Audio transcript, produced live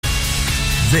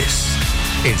This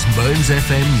is Mearns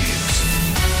FM News.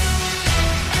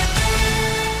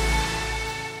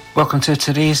 Welcome to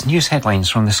today's news headlines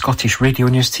from the Scottish Radio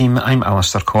News team. I'm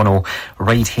Alistair Connell.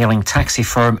 Ride-hailing taxi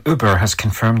firm Uber has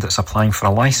confirmed it's applying for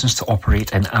a licence to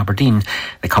operate in Aberdeen.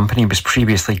 The company was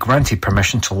previously granted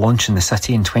permission to launch in the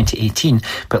city in 2018,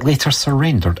 but later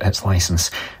surrendered its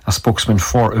licence. A spokesman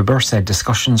for Uber said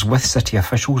discussions with city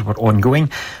officials were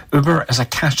ongoing. Uber is a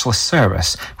cashless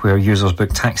service where users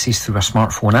book taxis through a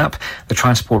smartphone app. The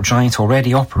transport giant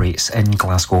already operates in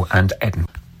Glasgow and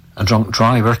Edinburgh. A drunk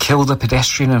driver killed a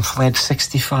pedestrian and fled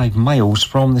 65 miles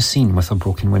from the scene with a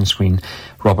broken windscreen.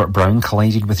 Robert Brown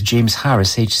collided with James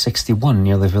Harris, aged 61,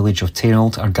 near the village of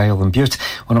Tailed, Argyll and Bute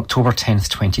on October 10th,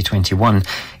 2021.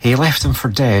 He left him for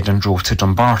dead and drove to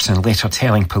Dumbarton, later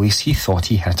telling police he thought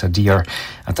he hit a deer.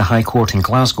 At the High Court in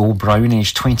Glasgow, Brown,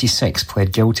 aged 26,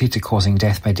 pled guilty to causing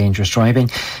death by dangerous driving.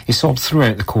 He sobbed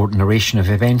throughout the court narration of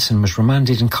events and was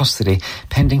remanded in custody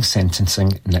pending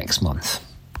sentencing next month.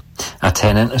 A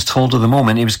tenant is told of the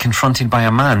moment he was confronted by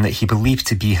a man that he believed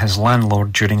to be his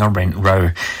landlord during a rent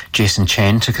row. Jason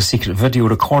Chen took a secret video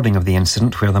recording of the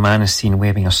incident where the man is seen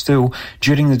waving a stool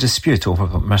during the dispute over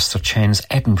Mr. Chen's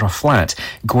Edinburgh flat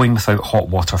going without hot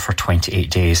water for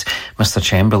 28 days. Mr.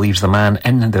 Chen believes the man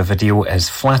in the video is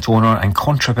flat owner and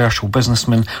controversial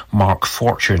businessman Mark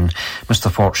Fortune.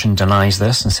 Mr. Fortune denies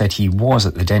this and said he was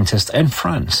at the dentist in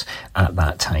France at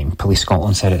that time. Police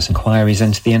Scotland said its inquiries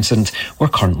into the incident were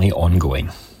currently ongoing.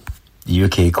 The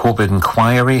UK COVID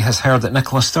inquiry has heard that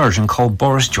Nicola Sturgeon called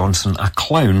Boris Johnson a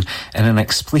clown in an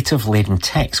expletive-laden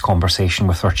text conversation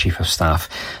with her Chief of Staff.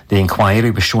 The inquiry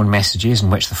was shown messages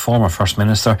in which the former First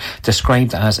Minister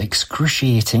described as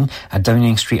excruciating a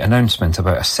Downing Street announcement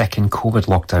about a second COVID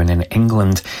lockdown in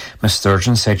England. Ms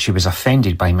Sturgeon said she was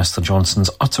offended by Mr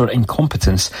Johnson's utter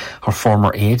incompetence. Her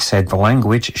former aide said the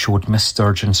language showed Ms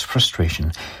Sturgeon's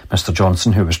frustration. Mr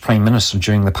Johnson, who was Prime Minister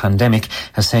during the pandemic,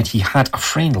 has said he had a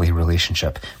friendly relationship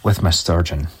with Ms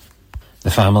Sturgeon. The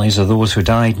families of those who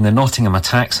died in the Nottingham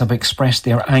attacks have expressed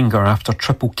their anger after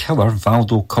triple killer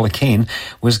Valdo Colacane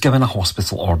was given a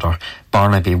hospital order.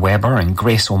 Barnaby Webber and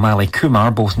Grace O'Malley Kumar,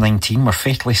 both 19, were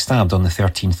fatally stabbed on the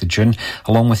 13th of June,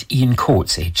 along with Ian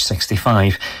Coates, aged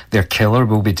 65. Their killer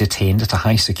will be detained at a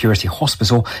high-security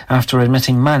hospital after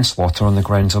admitting manslaughter on the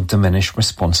grounds of diminished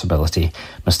responsibility.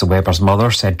 Mr Webber's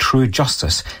mother said true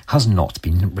justice has not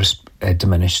been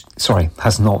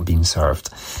served.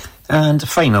 And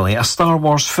finally, a Star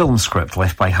Wars film script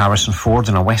left by Harrison Ford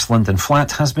in a West London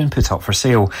flat has been put up for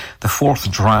sale. The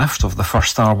fourth draft of the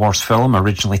first Star Wars film,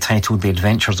 originally titled The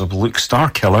Adventures of Luke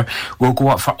Starkiller, will go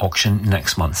up for auction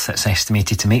next month. It's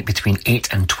estimated to make between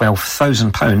 £8,000 and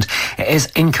 £12,000. It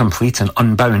is incomplete and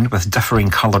unbound, with differing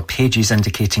coloured pages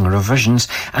indicating revisions,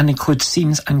 and includes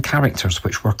scenes and characters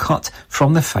which were cut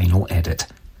from the final edit.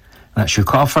 That's your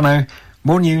cut for now.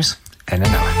 More news in an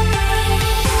hour.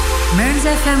 Mearns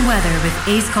FM weather with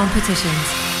Ace Competitions.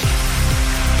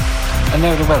 And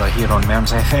now the weather here on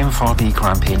Mearns FM for the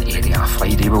Grampian area.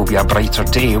 Friday will be a brighter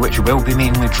day, which will be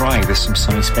mainly dry with some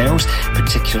sunny spells,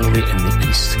 particularly in the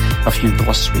east. A few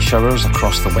blustery showers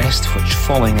across the west, which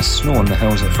falling as snow on the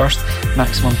hills at first.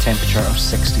 Maximum temperature of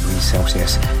 6 degrees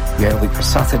Celsius. The outlook for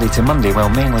Saturday to Monday, well,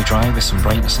 mainly dry with some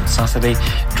brightness on Saturday.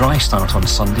 Dry start on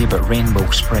Sunday, but rain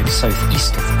will spread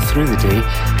southeast through the day.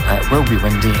 It will be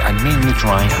windy and mainly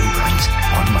dry and bright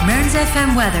on Monday. Mearns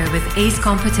FM weather with Ace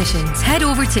Competitions. Head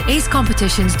over to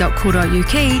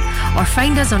acecompetitions.co.uk or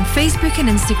find us on Facebook and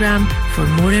Instagram for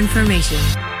more information.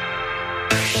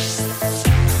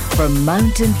 From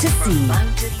mountain to sea,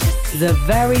 the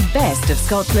very best of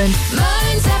Scotland.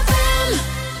 Mearns FM.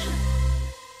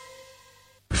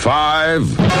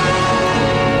 5,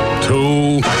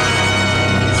 2,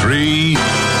 3,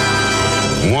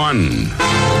 1,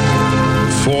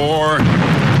 4,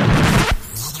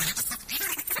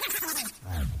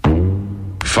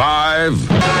 5,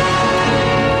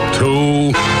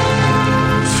 2,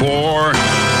 4,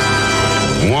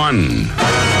 1,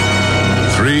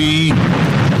 3.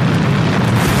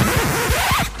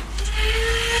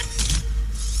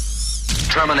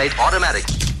 Terminate automatic.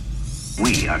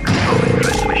 We are controlling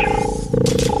transmission.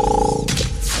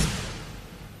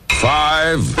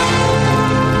 5,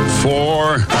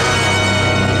 4,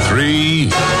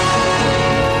 3,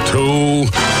 2,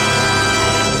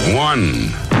 1.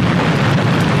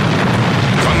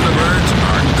 Thunderbirds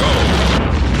are go.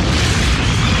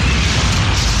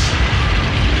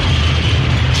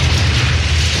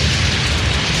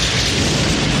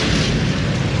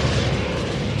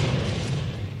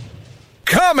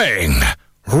 Coming!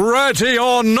 Ready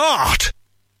or not!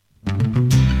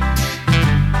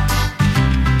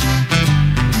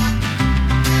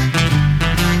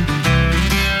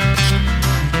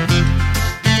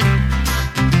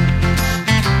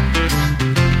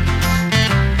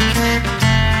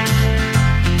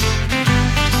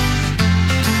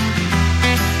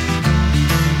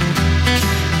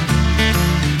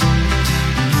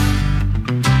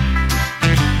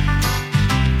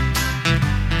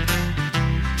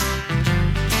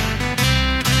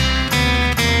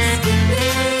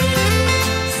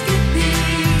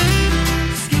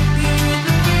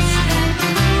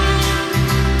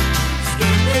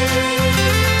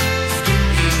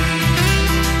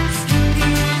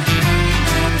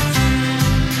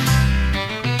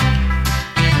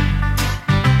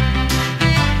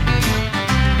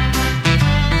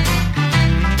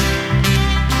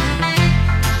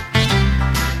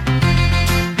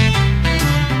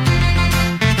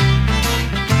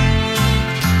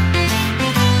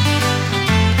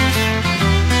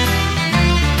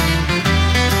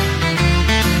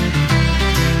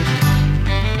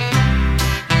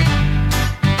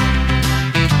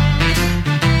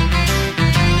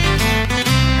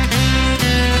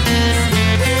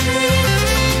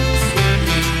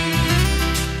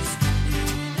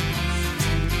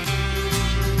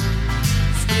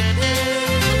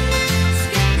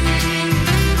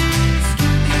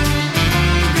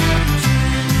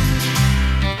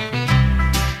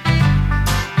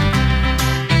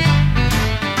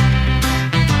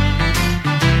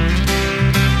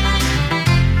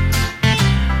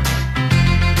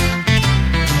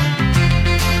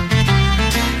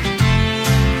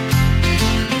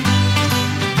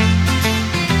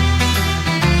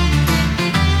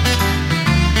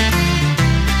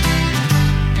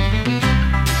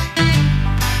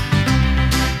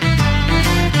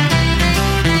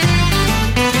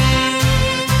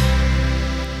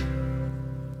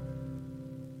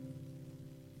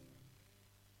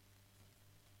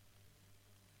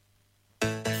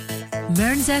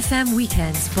 Mearns FM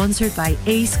Weekend, sponsored by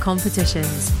Ace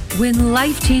Competitions. Win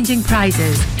life-changing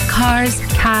prizes, cars,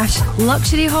 cash,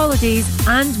 luxury holidays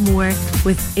and more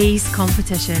with Ace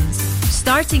Competitions.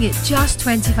 Starting at just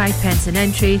 25p an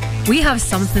entry, we have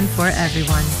something for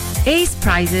everyone. Ace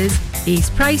prizes, ace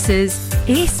prices,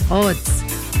 ace odds.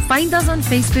 Find us on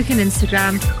Facebook and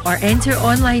Instagram or enter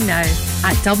online now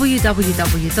at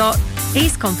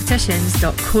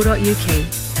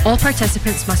www.acecompetitions.co.uk. All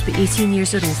participants must be 18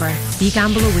 years or over.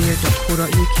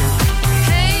 BeGambleAware.co.uk.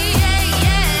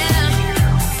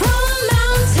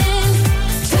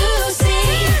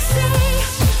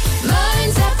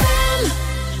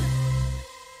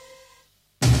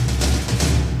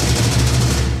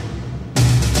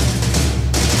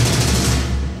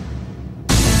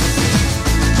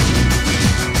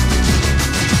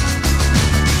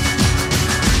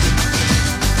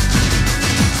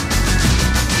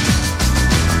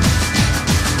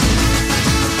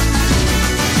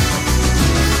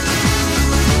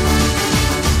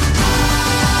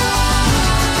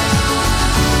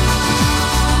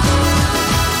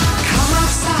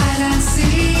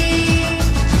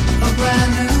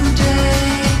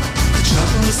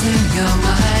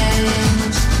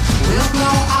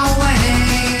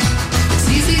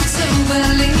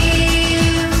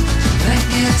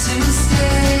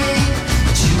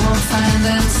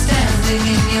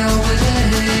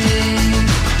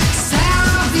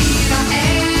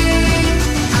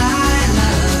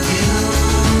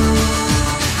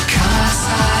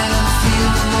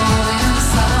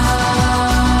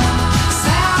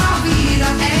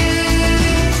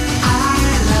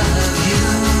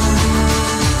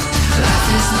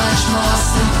 Life is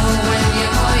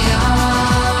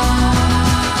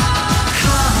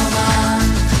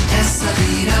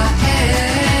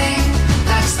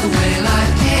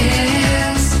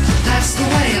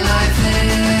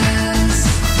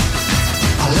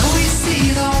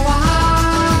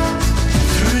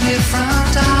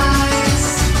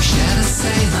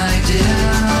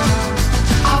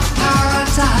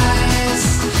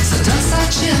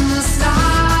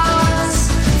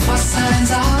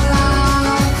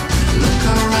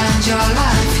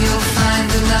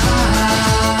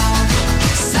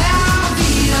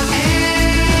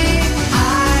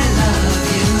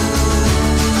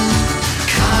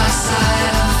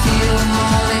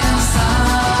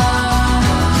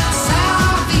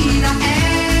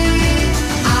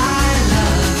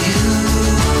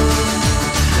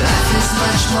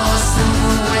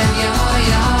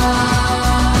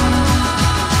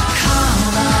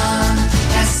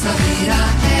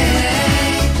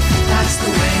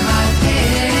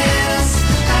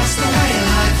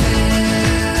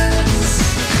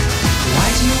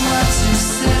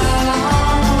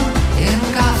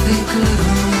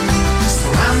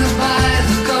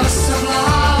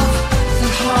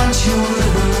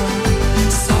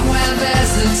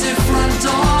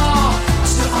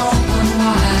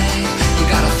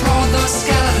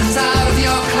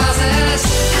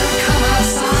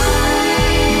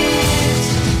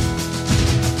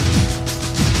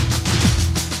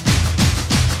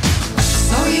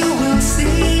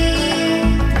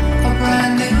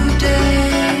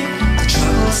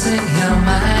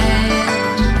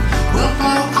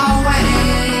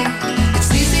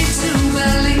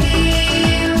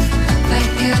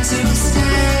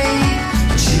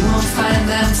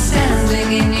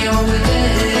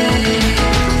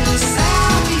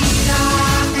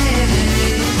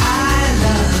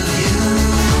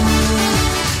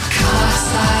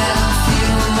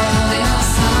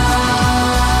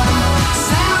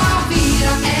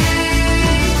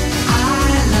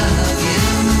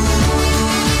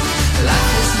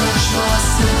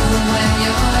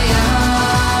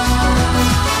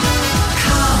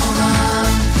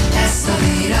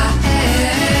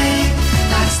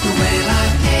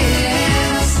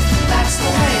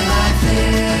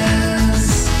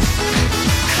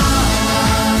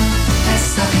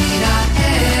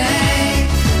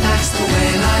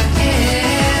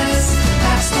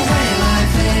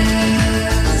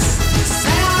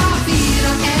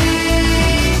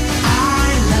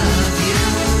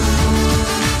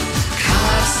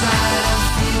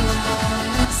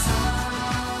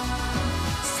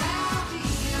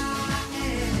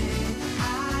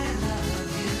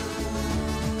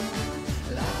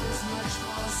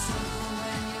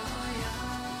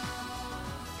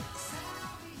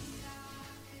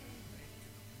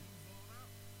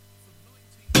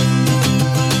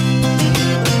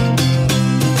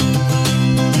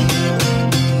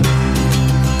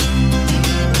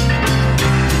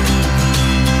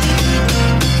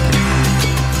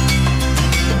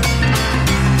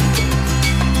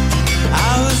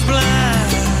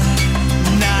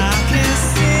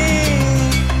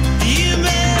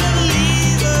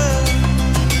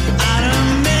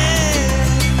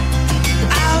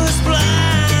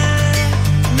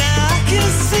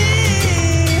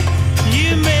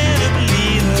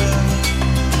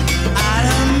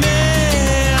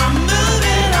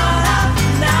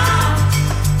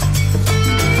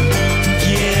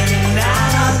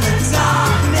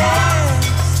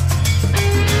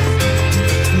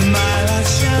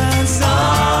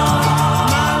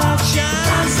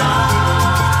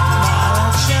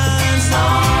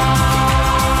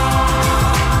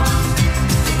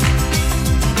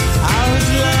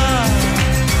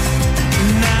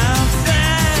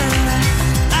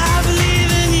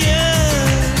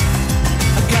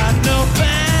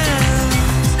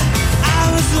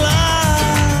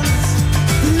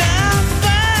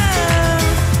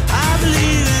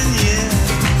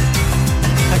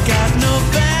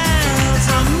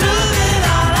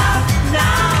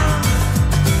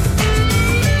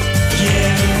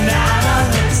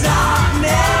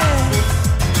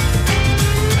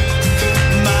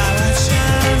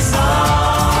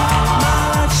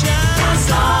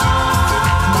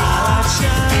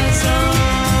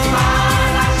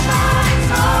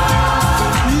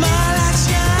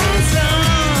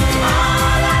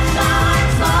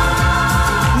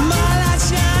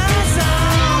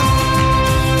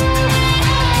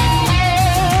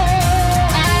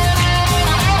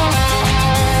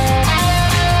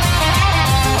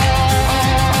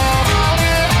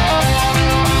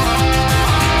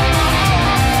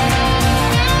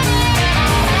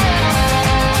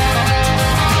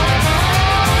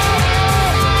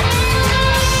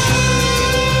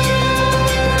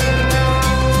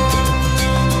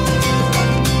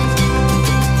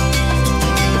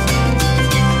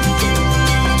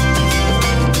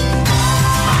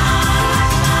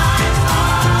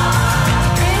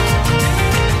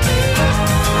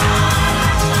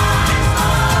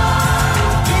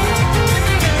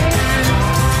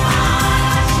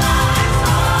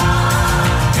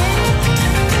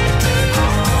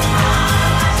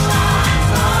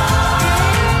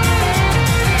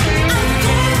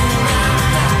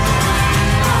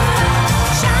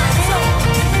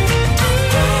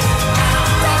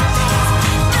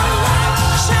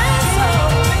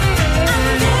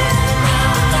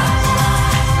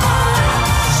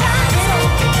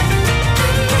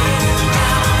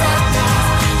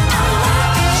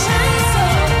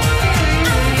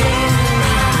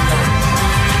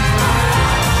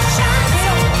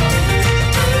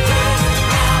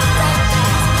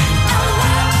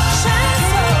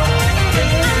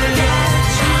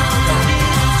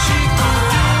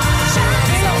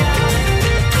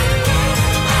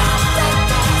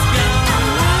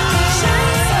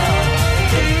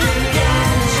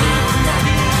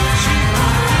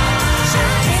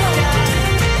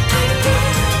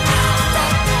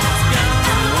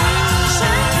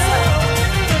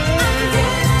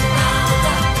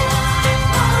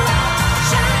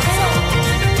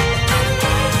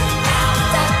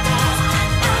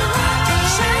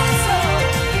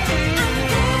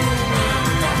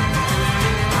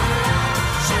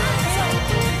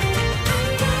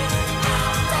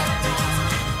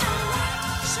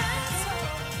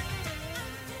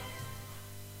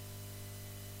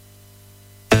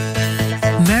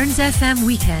FM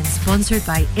Weekend, sponsored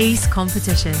by Ace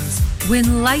Competitions.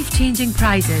 Win life-changing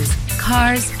prizes,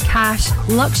 cars, cash,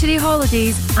 luxury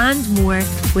holidays and more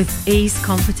with Ace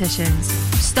Competitions.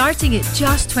 Starting at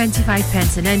just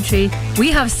 25p an entry,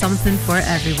 we have something for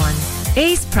everyone.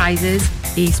 Ace prizes,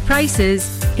 Ace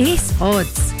prices, Ace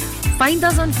odds. Find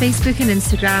us on Facebook and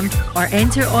Instagram or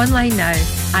enter online now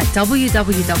at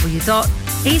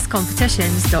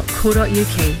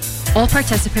www.acecompetitions.co.uk. All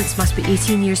participants must be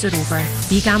 18 years or over.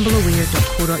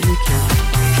 BeGambleAware.co.uk.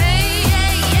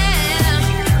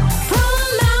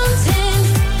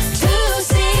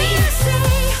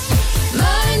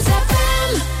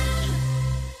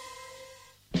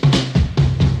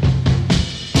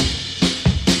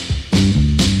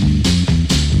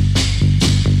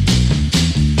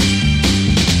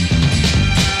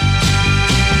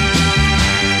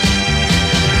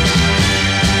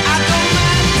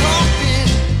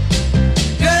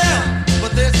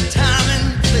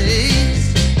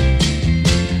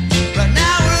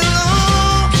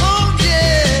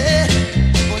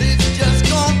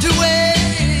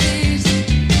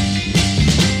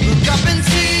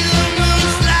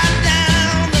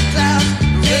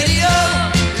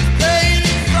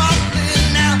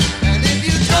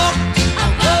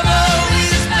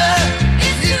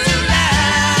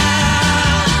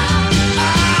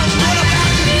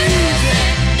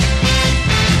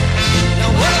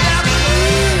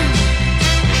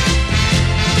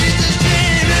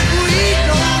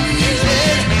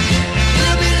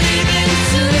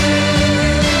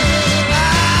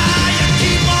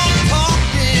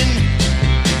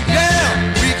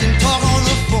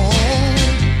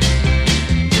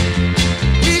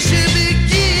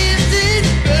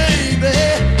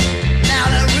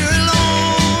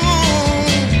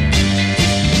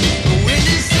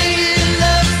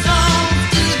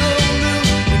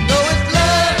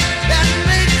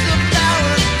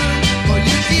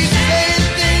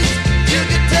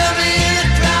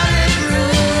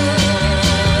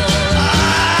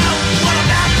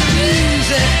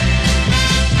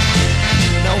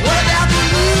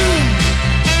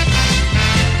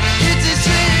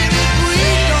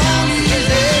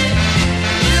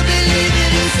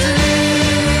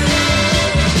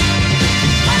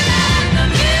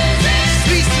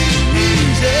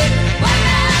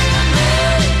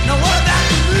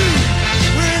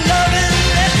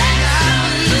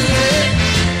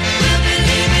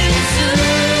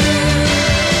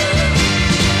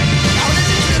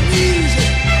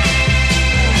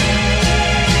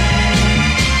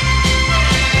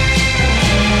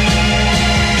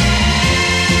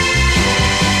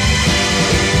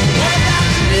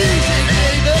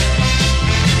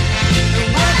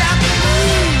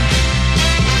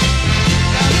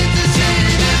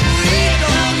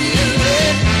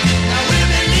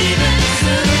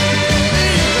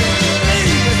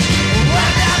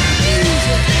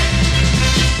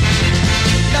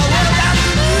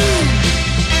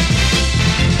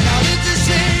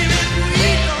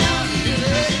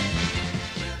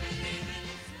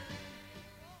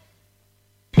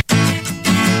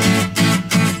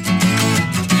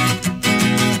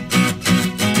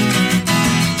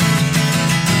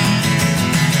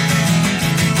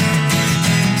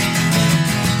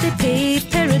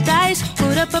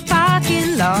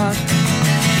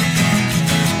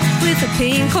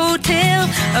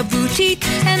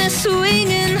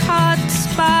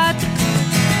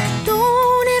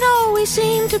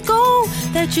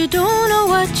 You don't know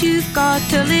what you've got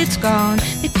till it's gone.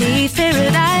 They paved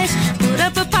paradise, put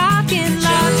up a parking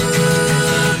lot.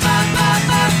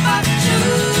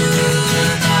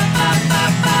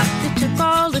 They took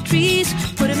all the trees,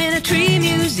 put them in a tree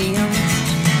museum,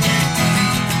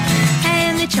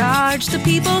 and they charged the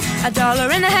people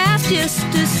 $1.50 just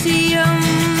to see them.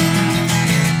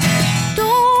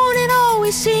 Don't it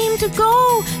always seem to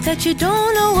go that you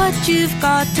don't know what you've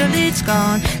got till it's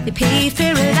gone? They paved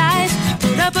paradise,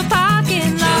 put up a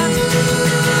parking lot.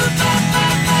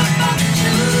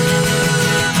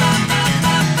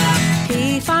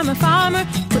 Hey, farmer, farmer,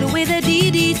 put away the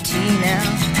DDT now.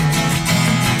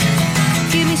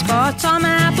 Give me spots on my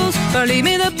apples, or leave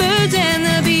me the birds and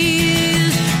the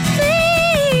bees.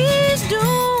 Please,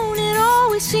 don't it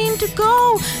always seem to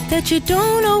go that you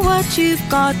don't know what you've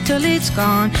got till it's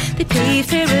gone? They paved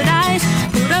paradise,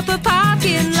 put up a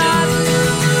parking lot.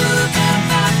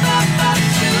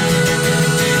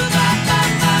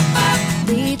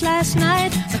 Late last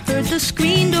night, I heard the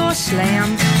screen door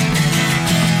slam,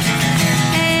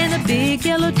 and a big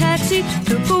yellow taxi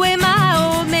took away my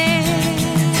old man.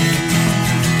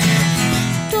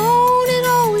 Don't it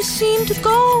always seem to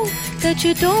go that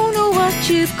you don't know what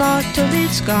you've got till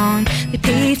it's gone. They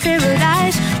paved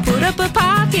paradise, put up a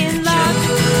parking lot.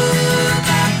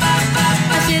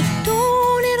 I said,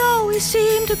 don't it always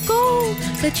seem to go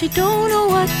that you don't know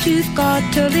what you've got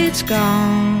till it's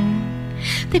gone.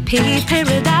 They paved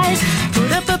paradise,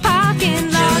 put up a parking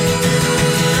lot.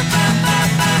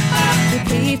 They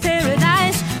paved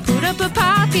paradise, put up a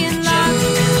parking lot.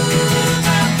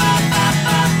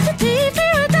 They paved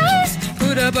paradise,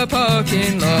 put up a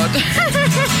parking lot.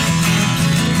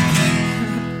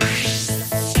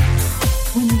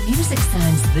 When the music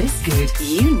sounds this good,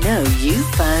 you know you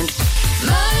found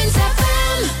Mearns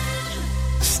FM.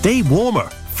 Stay warmer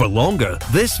for longer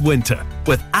this winter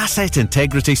with Asset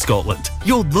Integrity Scotland,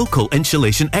 your local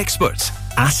insulation experts.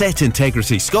 Asset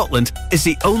Integrity Scotland is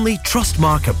the only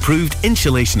Trustmark approved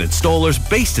insulation installers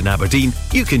based in Aberdeen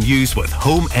you can use with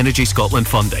Home Energy Scotland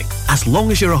funding. As long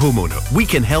as you're a homeowner, we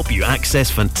can help you access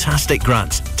fantastic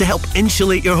grants to help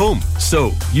insulate your home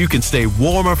so you can stay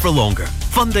warmer for longer.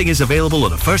 Funding is available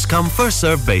on a first-come,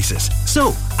 first-served basis.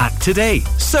 So, act today.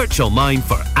 Search online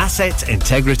for Asset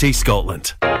Integrity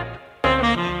Scotland.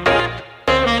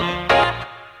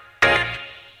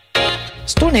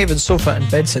 Stonehaven Sofa and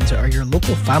Bed Centre are your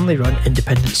local family-run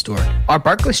independent store. Our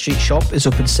Berkeley Street shop is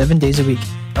open 7 days a week,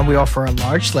 and we offer a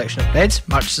large selection of beds,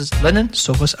 mattresses, linen,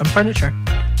 sofas and furniture.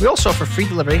 We also offer free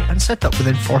delivery and set up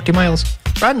within 40 miles.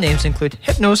 Brand names include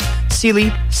Hypnose,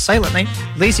 Sealy, Silent Night,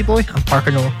 Lazy Boy and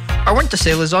Parker Knoll. Our winter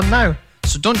sale is on now,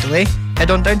 so don't delay.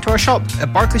 Head on down to our shop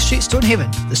at Berkeley Street,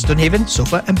 Stonehaven, the Stonehaven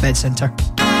Sofa and Bed Centre.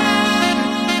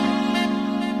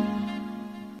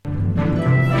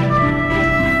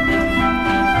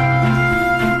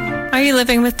 Are you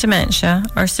living with dementia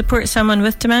or support someone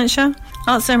with dementia?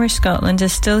 Alzheimer's Scotland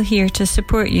is still here to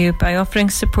support you by offering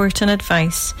support and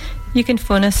advice. You can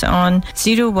phone us on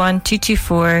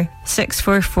 01224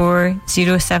 644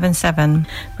 077.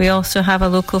 We also have a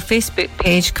local Facebook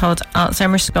page called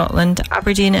Alzheimer's Scotland,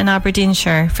 Aberdeen and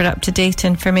Aberdeenshire for up-to-date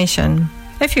information.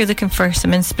 If you're looking for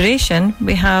some inspiration,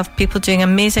 we have people doing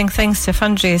amazing things to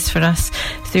fundraise for us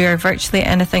through our Virtually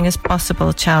Anything is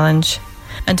Possible challenge.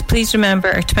 And please remember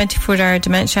our 24-hour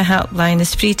dementia helpline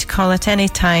is free to call at any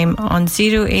time on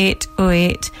 0808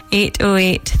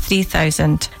 808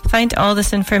 3000. Find all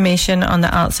this information on the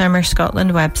Alzheimer's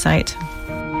Scotland website.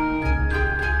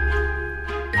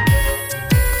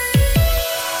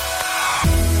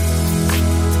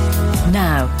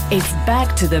 Now, it's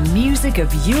back to the music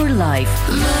of your life.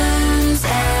 Mearns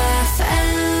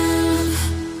FM.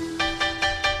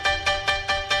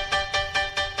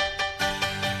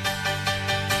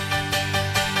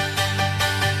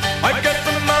 I got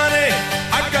the money,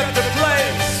 I got the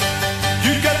place.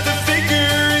 You got the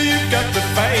figure, you got the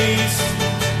face.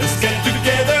 Let's get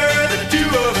together, the two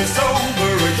of us,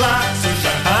 over a glass of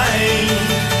champagne.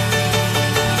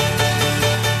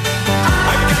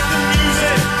 I got the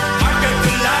music, I got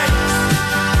the lights.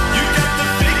 You got the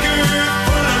figure,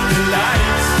 full of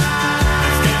delights.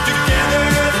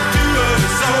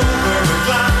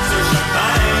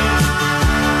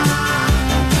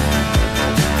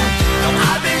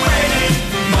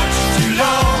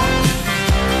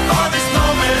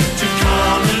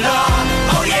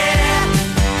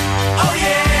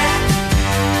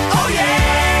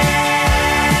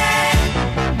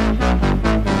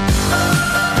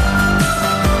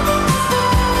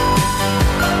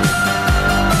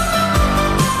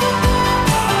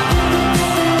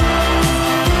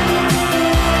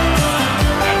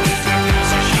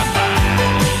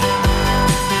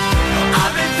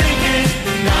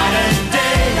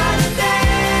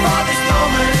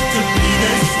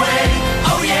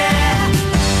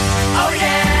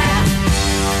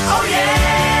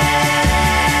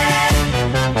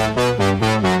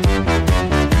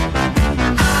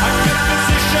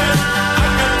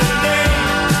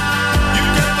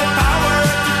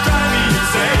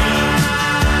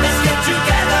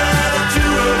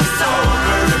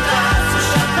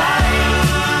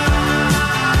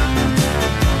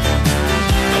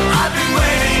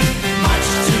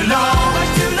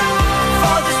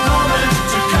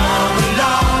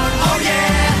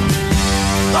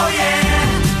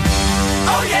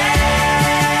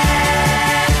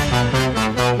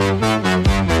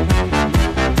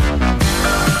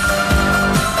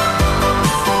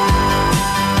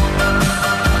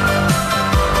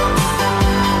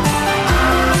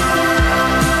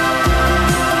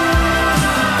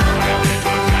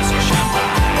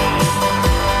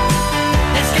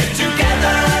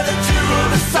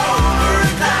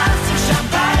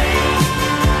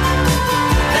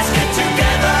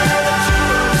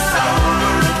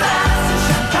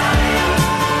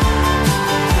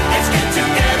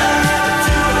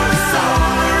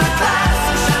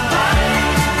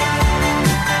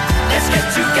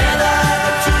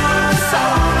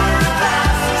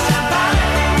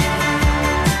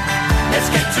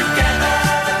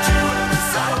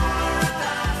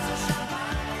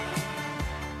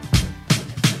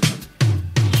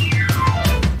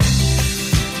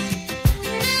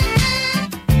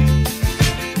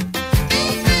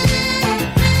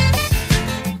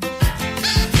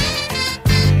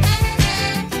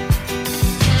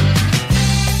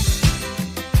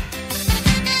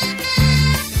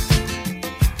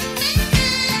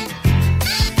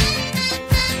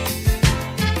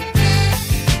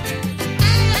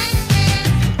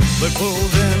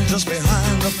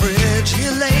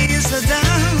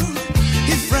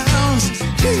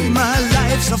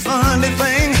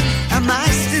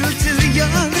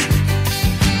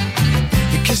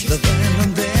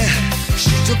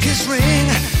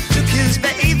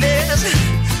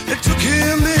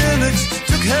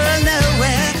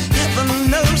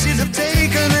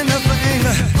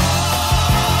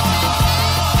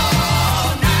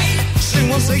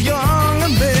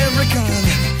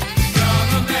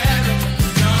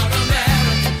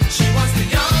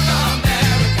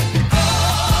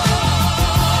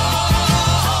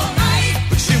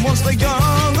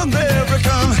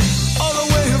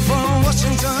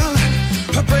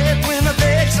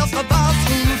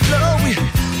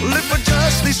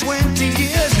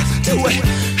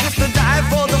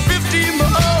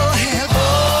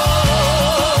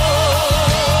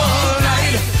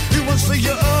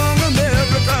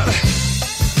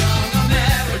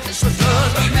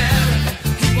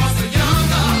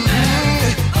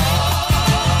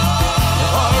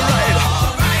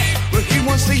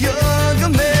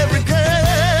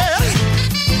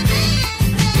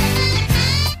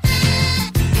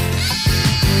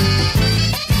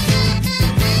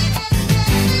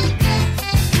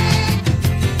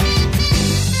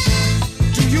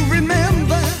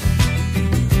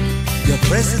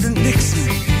 Nixon.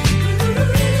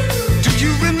 Do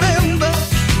you remember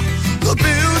the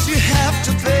bills you have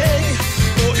to pay,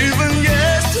 or even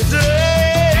yesterday?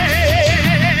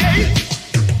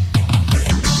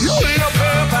 You ain't a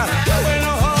purple, you ain't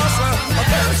a horse, a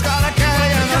bird's got a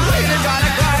carrion, a lady got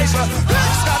a Chrysler,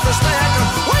 black's got the stacker,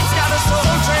 white's got a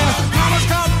soul train, mama's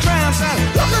got cramps, and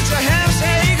look at your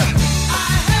handshake.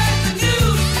 I heard the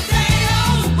news today,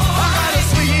 oh boy. I got a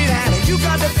sweet hand, you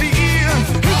got the feet.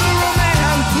 Is there a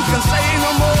man who can say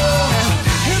no more?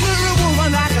 Is there a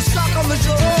woman I can suck on the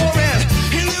jaw?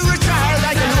 Is there a child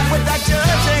I can help with that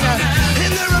judging?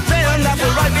 Is there a pen that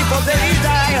will write before they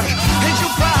die? Ain't you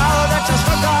proud that you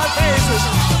struck our faces?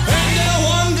 Ain't there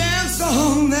one dance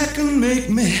song that can make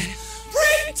me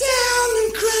break down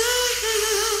and cry?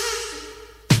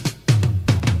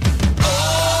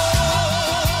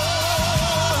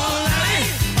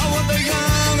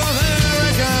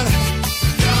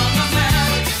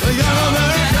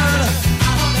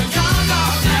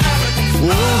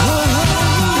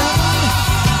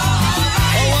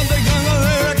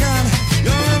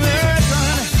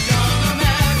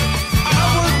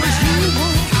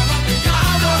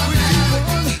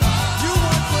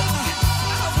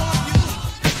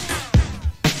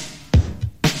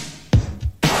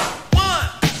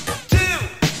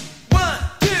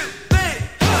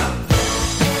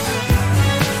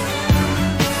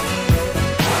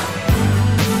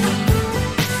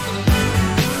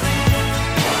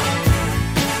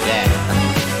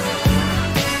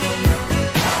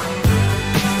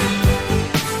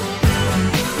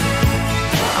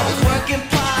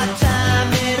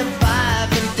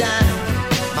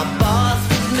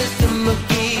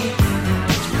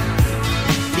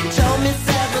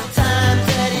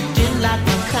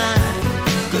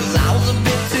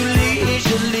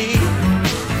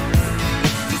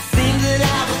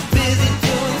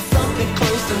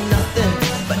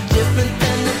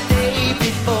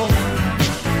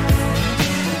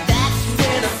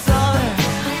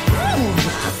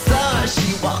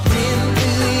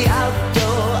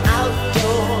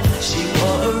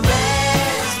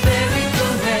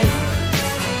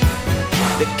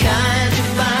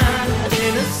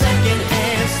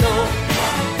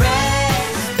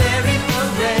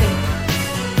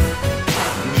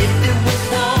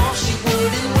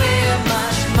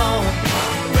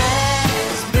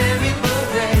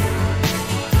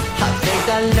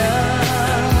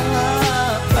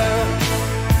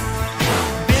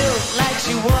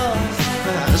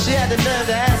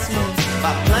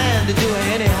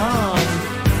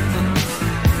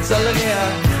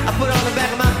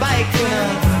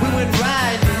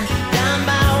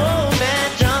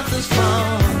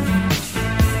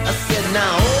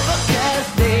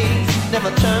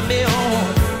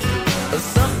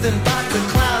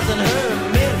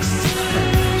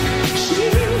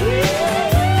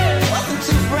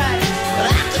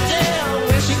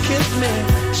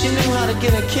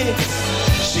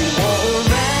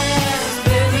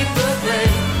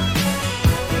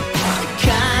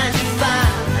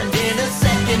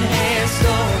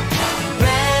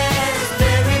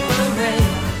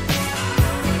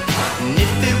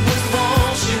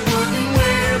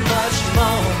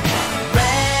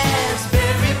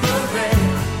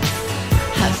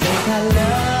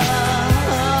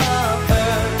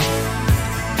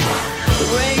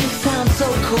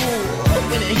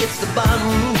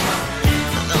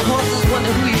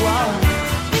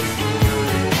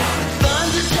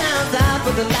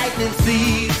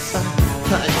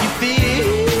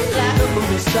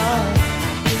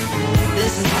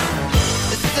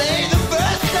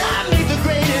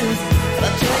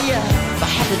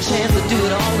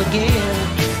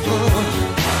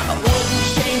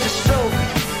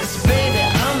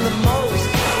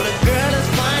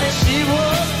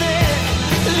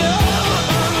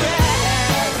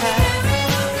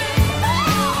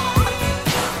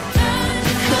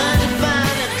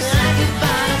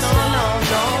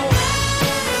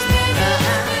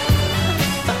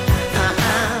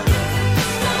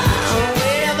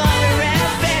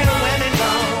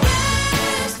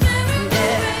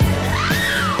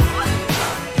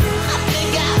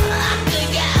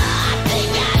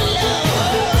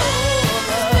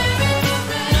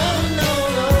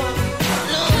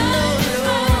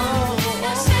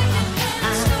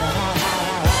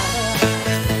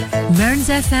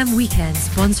 FM weekend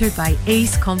sponsored by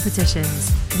Ace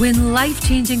Competitions. Win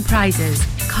life-changing prizes,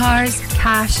 cars,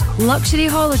 cash, luxury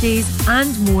holidays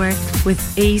and more with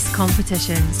Ace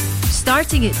Competitions.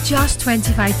 Starting at just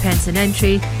 25 pence an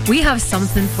entry, we have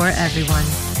something for everyone.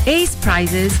 Ace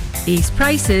prizes, Ace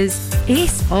prices,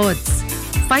 Ace odds.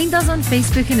 Find us on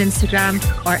Facebook and Instagram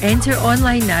or enter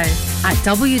online now. at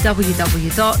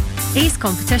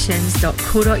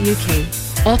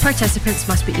www.acecompetitions.co.uk. All participants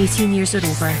must be 18 years or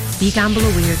over.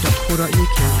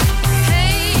 BeGambleAware.co.uk.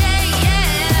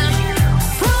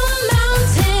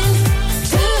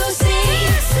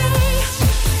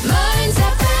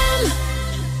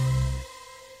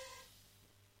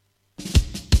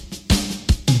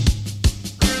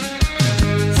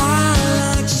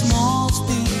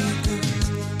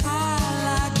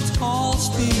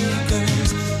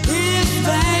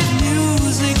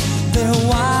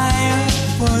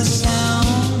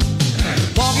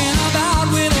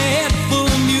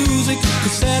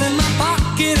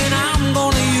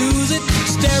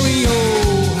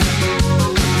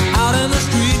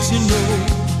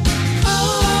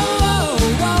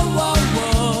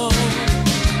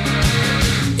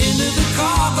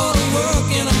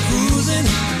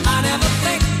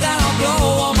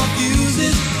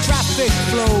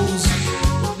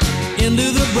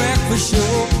 Into the breakfast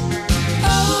show.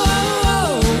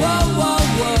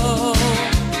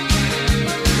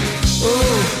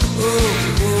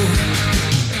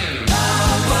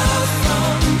 Power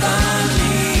from the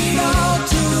needle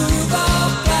to the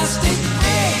plastic.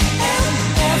 AM,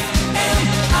 FM,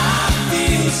 I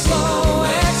feel so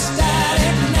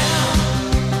ecstatic now.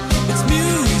 It's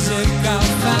music I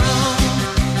found,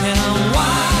 and I'm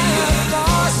wired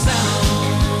for sound.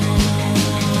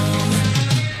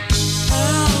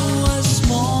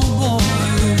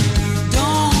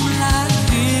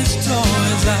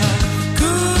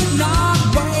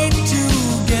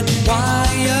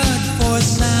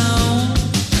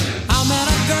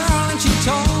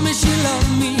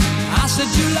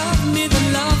 You love me,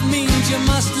 then love means you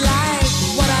must like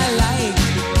what I like.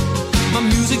 My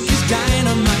music is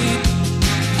dynamite.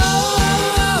 Oh.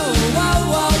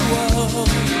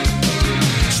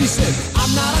 She said,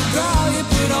 I'm not a girl you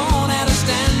put on at a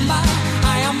standby.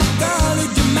 I am a girl who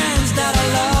demands that our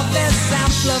love is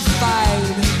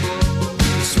amplified,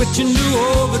 switching to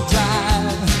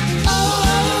overdrive. Oh.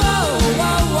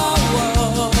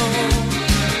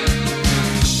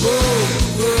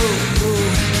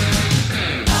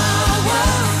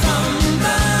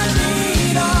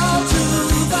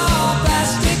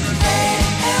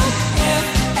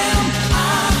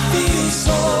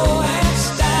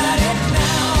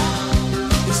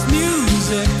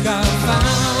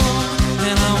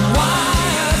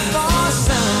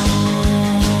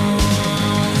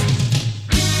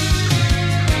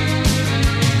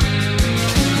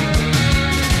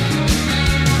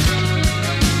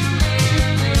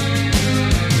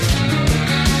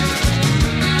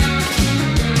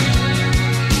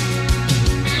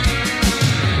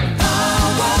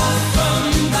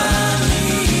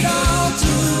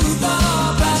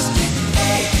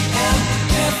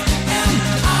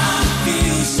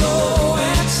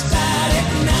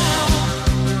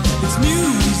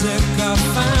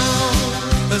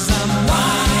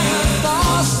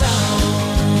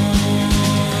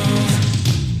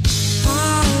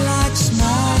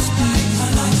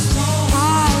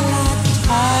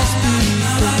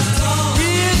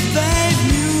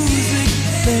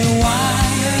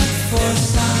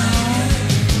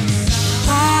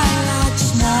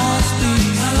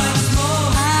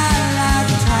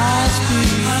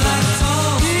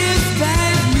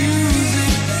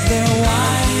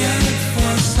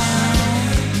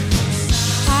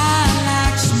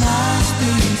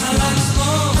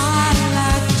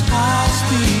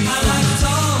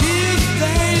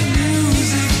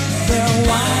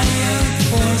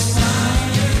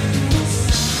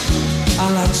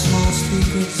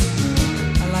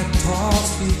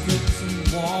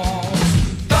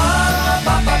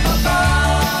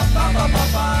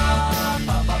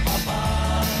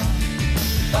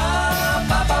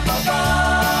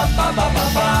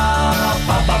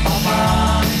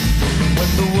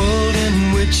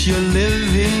 You're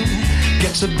living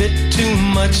gets a bit too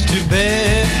much to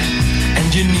bear,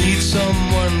 and you need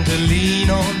someone to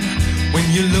lean on. When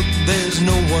you look, there's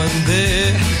no one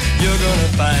there. You're gonna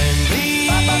find me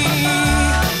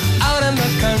out in the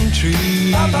country.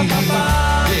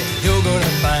 Yeah, you're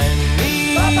gonna find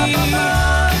me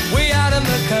way out in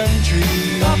the country,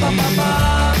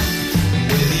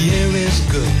 where the air is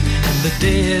good and the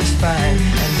day is fine,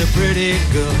 and the pretty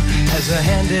girl has a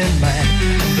hand in mine,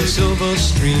 and the silver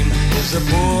stream is a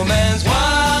poor man's wine.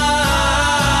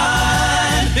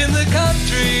 In the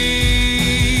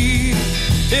country,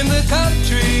 in the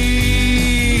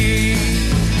country.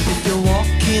 If you're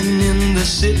walking in the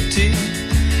city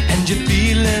and you're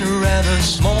feeling rather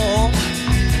small,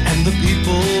 and the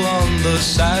people on the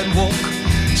sidewalk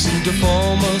seem to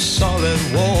form a solid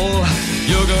wall,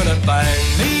 you're gonna find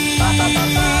me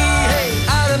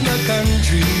out out in the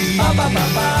country.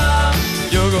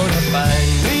 You're gonna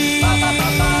find me,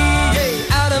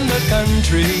 yeah, out in the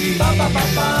country,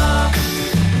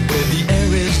 where the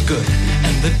air is good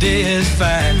and the day is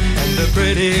fine, and the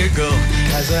pretty girl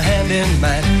has a hand in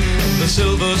mine, and the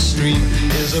silver stream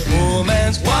is a poor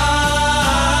man's wine.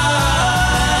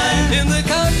 In the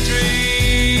country,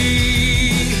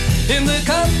 in the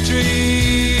country.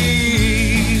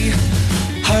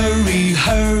 Hurry,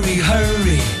 hurry,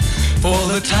 hurry, for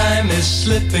the time is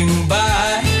slipping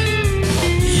by.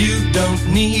 You don't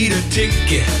need a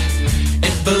ticket,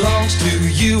 it belongs to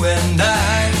you and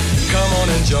I. Come on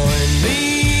and join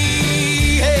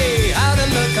me, hey, out in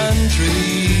the country.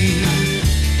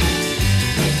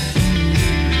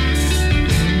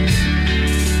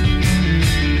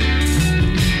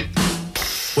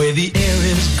 Where the air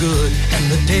is good and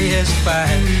the day is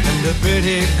fine, and the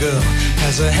pretty girl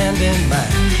has a hand in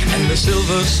mine, and the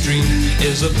silver stream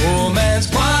is a poor man's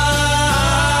wine.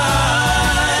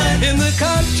 In the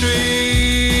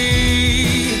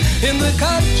country, in the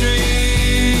country.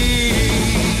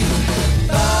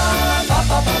 Ba, ba,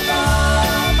 ba, ba,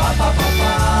 ba, ba, ba, ba, ba,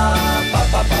 ba,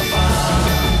 ba, ba, ba.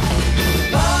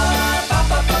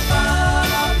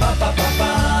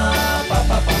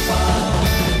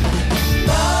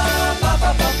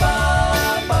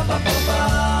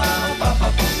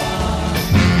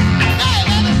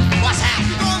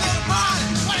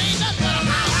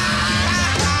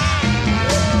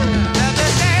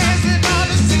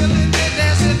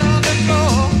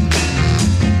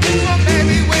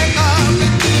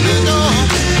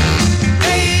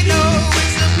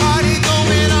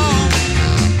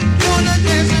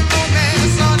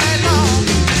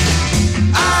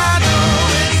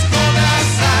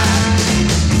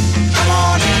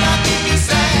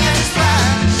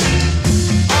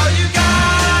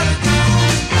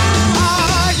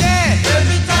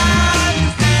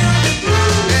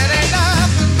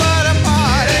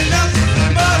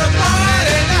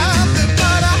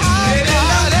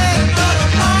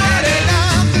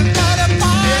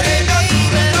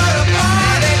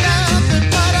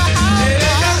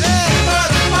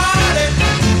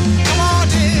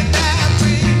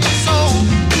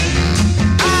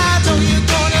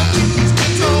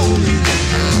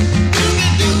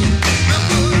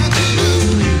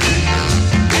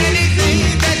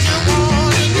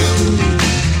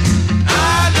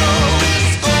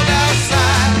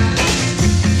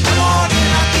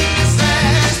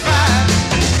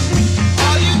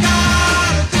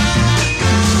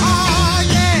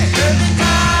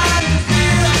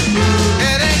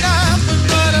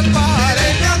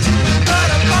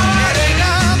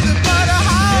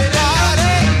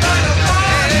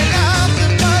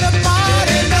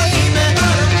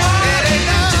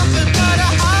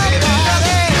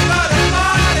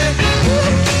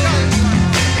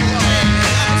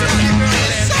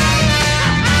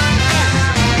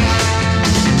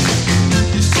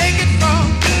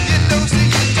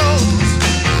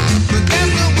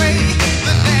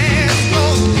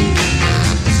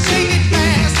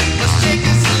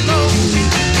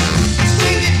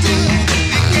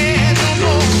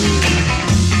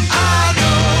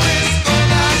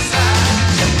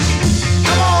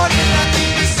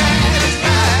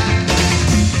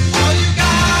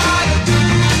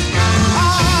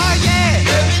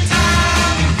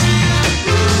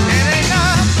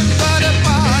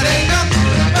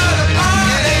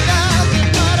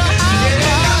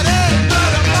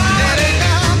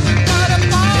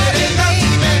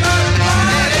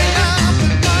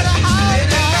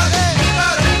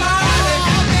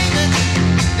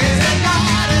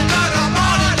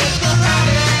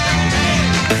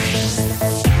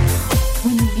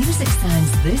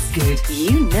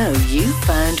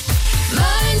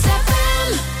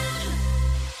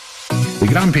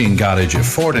 Grampian Garage at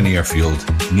Ford and Airfield,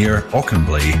 near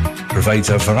Auchenblay, provides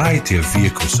a variety of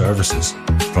vehicle services,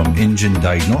 from engine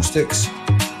diagnostics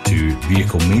to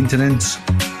vehicle maintenance,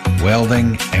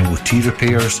 welding, MOT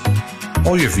repairs,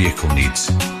 all your vehicle needs.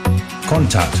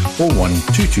 Contact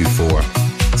 01224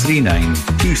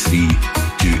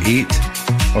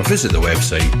 392328 or visit the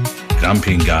website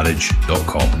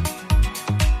grampiangarage.com.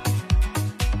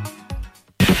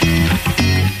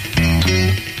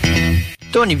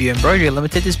 Donnyview Embroidery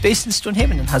Limited is based in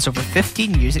Stonehaven and has over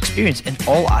 15 years experience in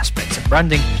all aspects of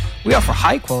branding. We offer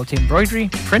high quality embroidery,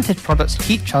 printed products,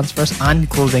 heat transfers and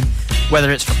clothing.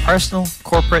 Whether it's for personal,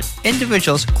 corporate,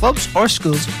 individuals, clubs or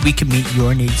schools, we can meet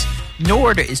your needs. No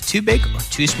order is too big or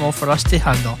too small for us to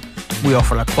handle. We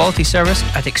offer a quality service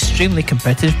at extremely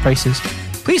competitive prices.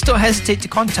 Please don't hesitate to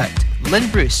contact Lynn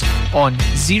Bruce on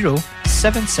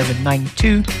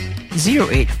 07792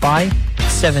 085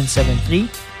 3773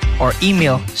 or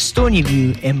email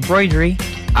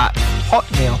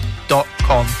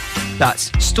stonyviewembroidery@hotmail.com. That's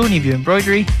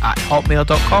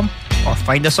stonyviewembroidery@hotmail.com, or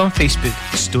find us on Facebook,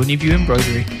 Stonyview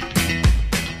Embroidery.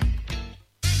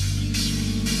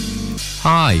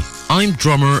 Hi, I'm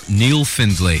drummer Neil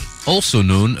Findlay, also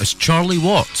known as Charlie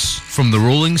Watts from the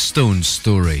Rolling Stones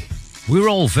story. We're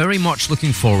all very much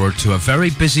looking forward to a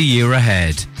very busy year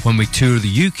ahead when we tour the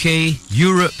UK,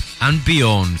 Europe and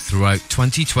beyond throughout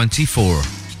 2024.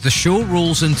 The show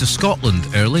rolls into Scotland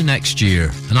early next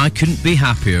year, and I couldn't be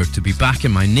happier to be back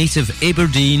in my native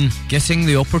Aberdeen, getting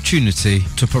the opportunity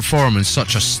to perform in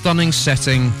such a stunning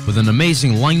setting with an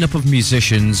amazing lineup of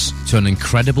musicians to an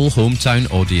incredible hometown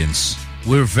audience.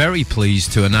 We're very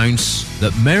pleased to announce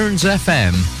that Mearns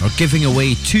FM are giving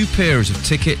away 2 pairs of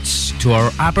tickets to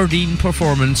our Aberdeen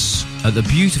performance at the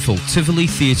beautiful Tivoli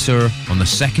Theatre on the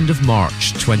 2nd of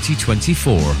March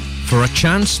 2024. For a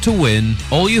chance to win,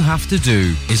 all you have to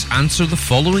do is answer the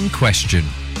following question.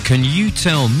 Can you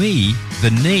tell me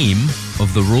the name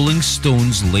of the Rolling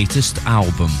Stones' latest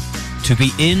album? To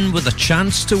be in with a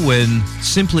chance to win,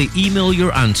 simply email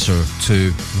your answer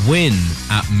to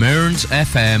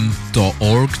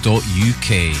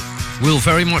win@mearnsfm.org.uk. We'll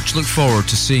very much look forward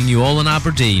to seeing you all in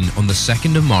Aberdeen on the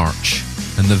 2nd of March,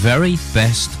 and the very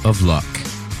best of luck.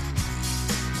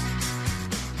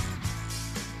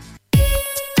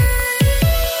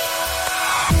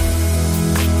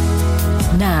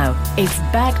 Now, it's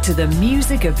back to the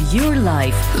music of your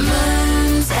life.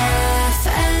 Mearns FM.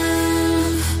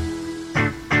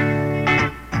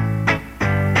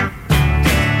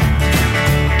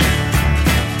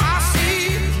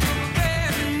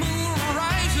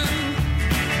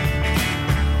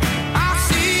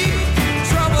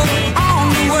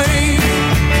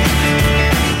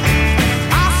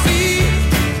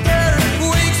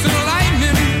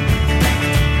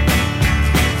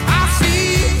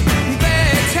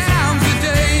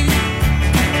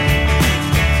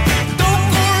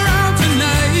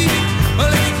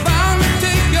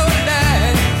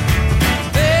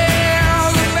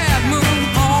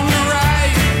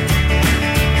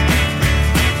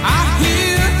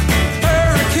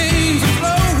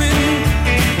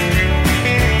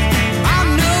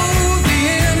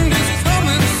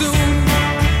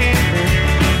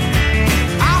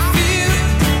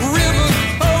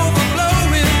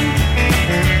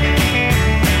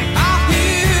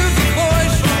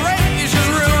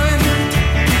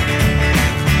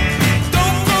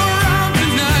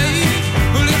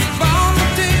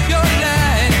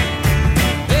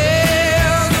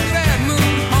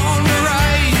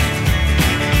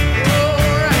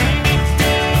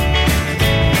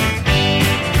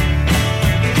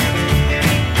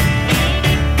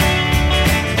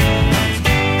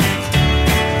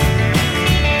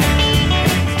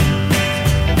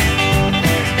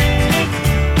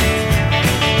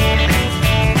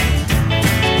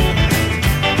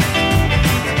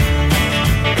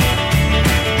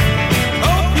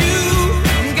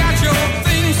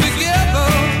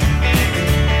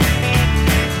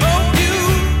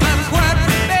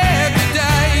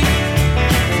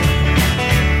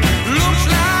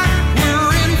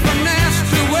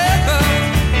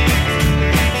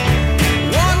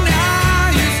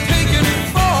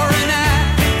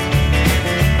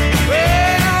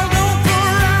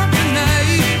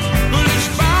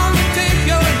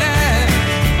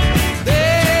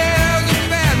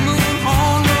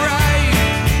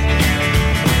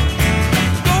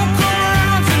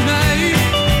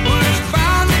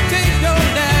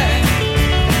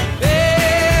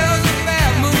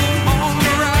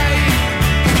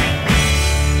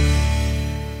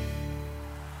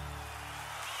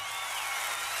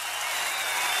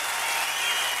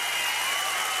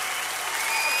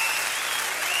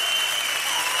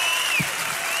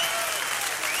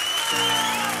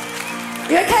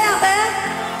 You okay out there?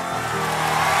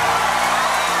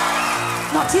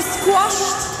 Not too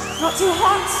squashed, not too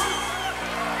hot.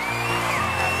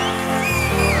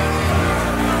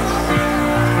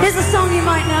 Here's a song you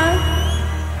might know.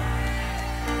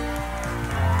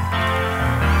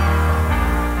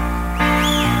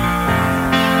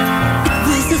 It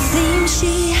was the theme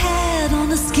she had on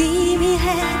the scheme he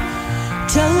had,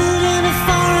 told in a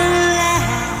foreign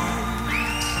land,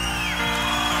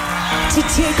 to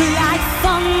take life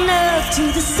on earth to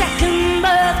the second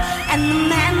birth, and the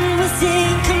man was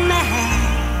in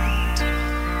command.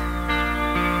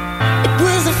 It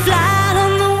was a flight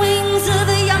on the wings of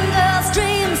a young girl's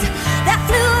dreams that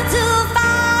flew too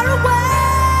far away,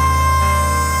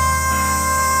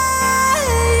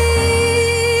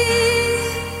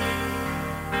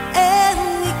 and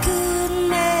we couldn't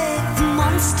make the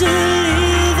monster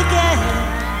leave.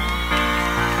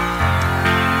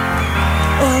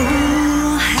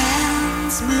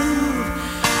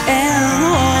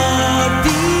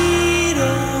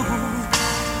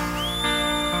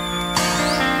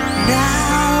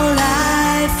 Now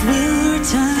life will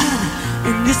return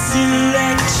in this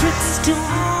electric storm.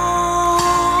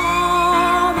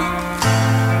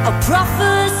 A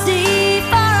prophecy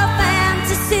for a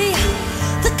fantasy,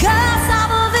 the curse of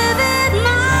a vivid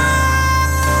mind.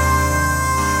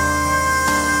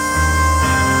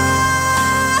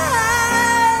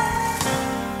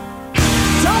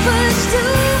 Don't push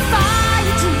too far,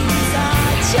 your dreams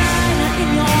are China in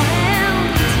your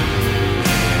hand.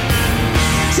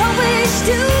 Don't wish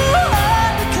too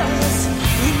hard because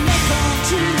you may come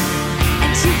true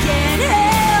and you can't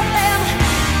help them.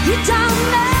 You don't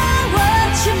know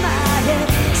what you might have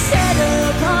said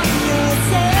upon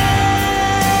yourself.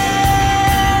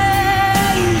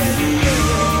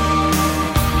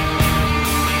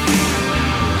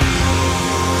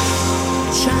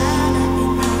 China in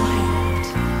your hand.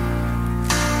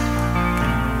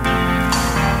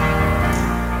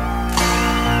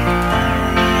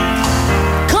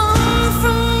 Come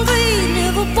from greed,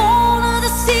 never born of the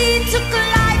seed, took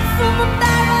life from a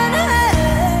barren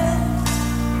earth.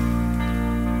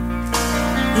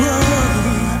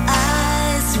 Whoa,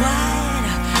 eyes wide,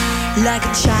 like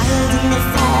a child in the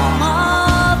form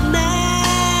of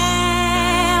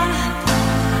man.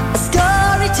 A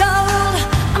story told,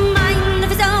 a mind of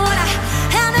his own,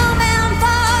 and no man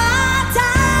for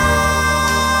time.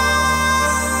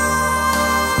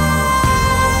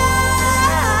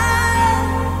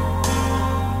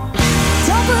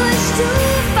 Don't push too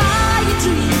far, your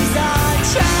dreams are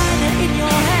China in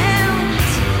your hands.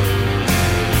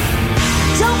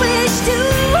 Don't wish too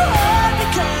hard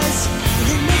because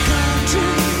they may come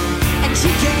true and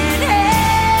you can't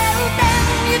help them.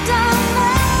 You don't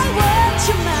know what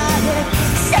you might have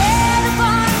said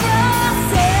upon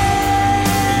yourself.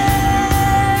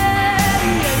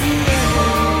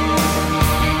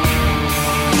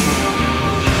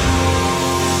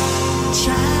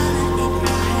 China in your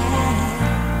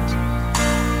hand.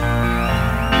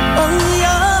 Oh,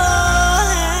 your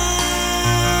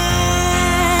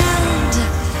hand.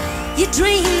 Your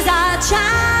dreams are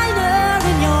China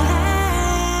in your hand.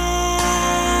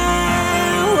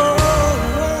 Whoa.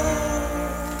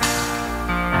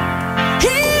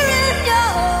 Here in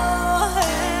your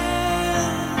hand.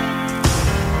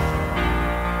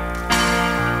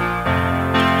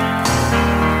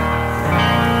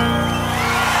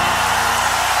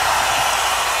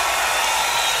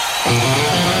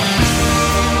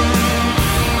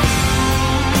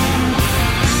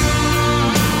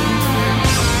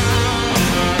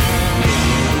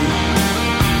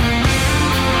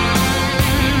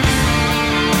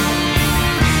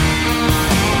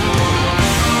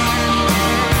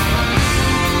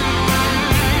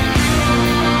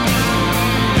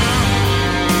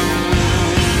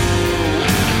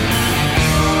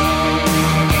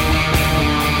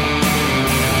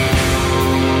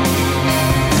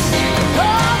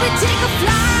 Oh, we take a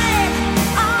flight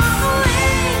on the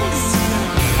wings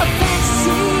of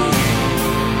fantasy.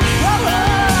 Whoa,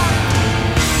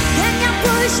 then you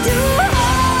push too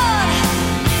hard,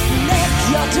 make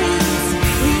your dreams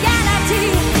reality.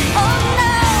 Oh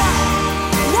no,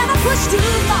 never push too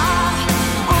far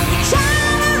on the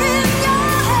China in your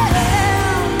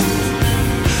hand.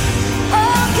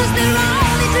 Oh, 'cause they're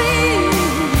only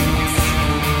dreams.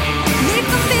 Leave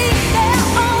them be their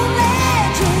only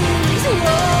dreams.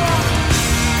 Whoa.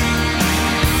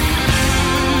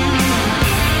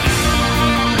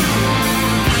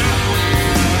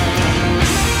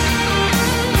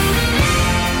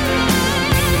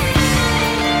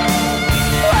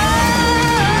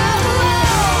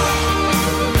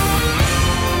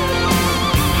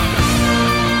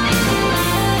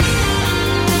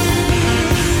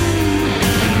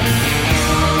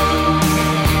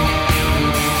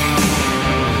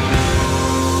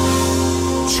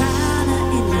 China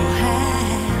in your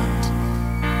hand.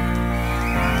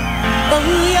 Oh,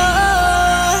 your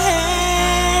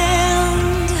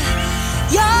hand.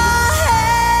 Your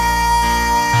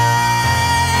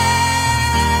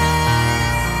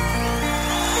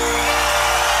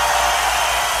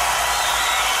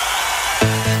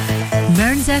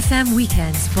Mearns FM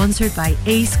Weekend, sponsored by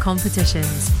Ace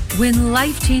Competitions. Win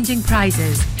life-changing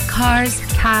prizes, cars,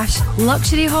 cash,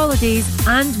 luxury holidays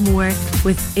and more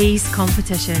with Ace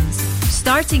Competitions.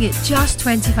 Starting at just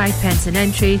 25 pence an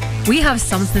entry, we have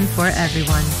something for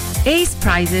everyone. Ace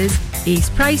prizes, ace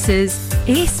prices,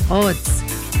 ace odds.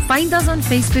 Find us on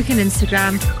Facebook and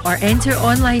Instagram or enter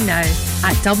online now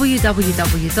at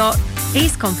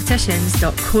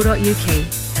www.acecompetitions.co.uk.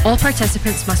 All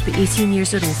participants must be 18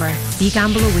 years or over.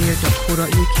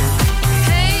 BeGambleAware.co.uk.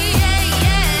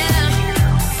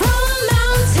 From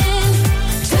mountain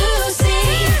to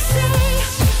sea,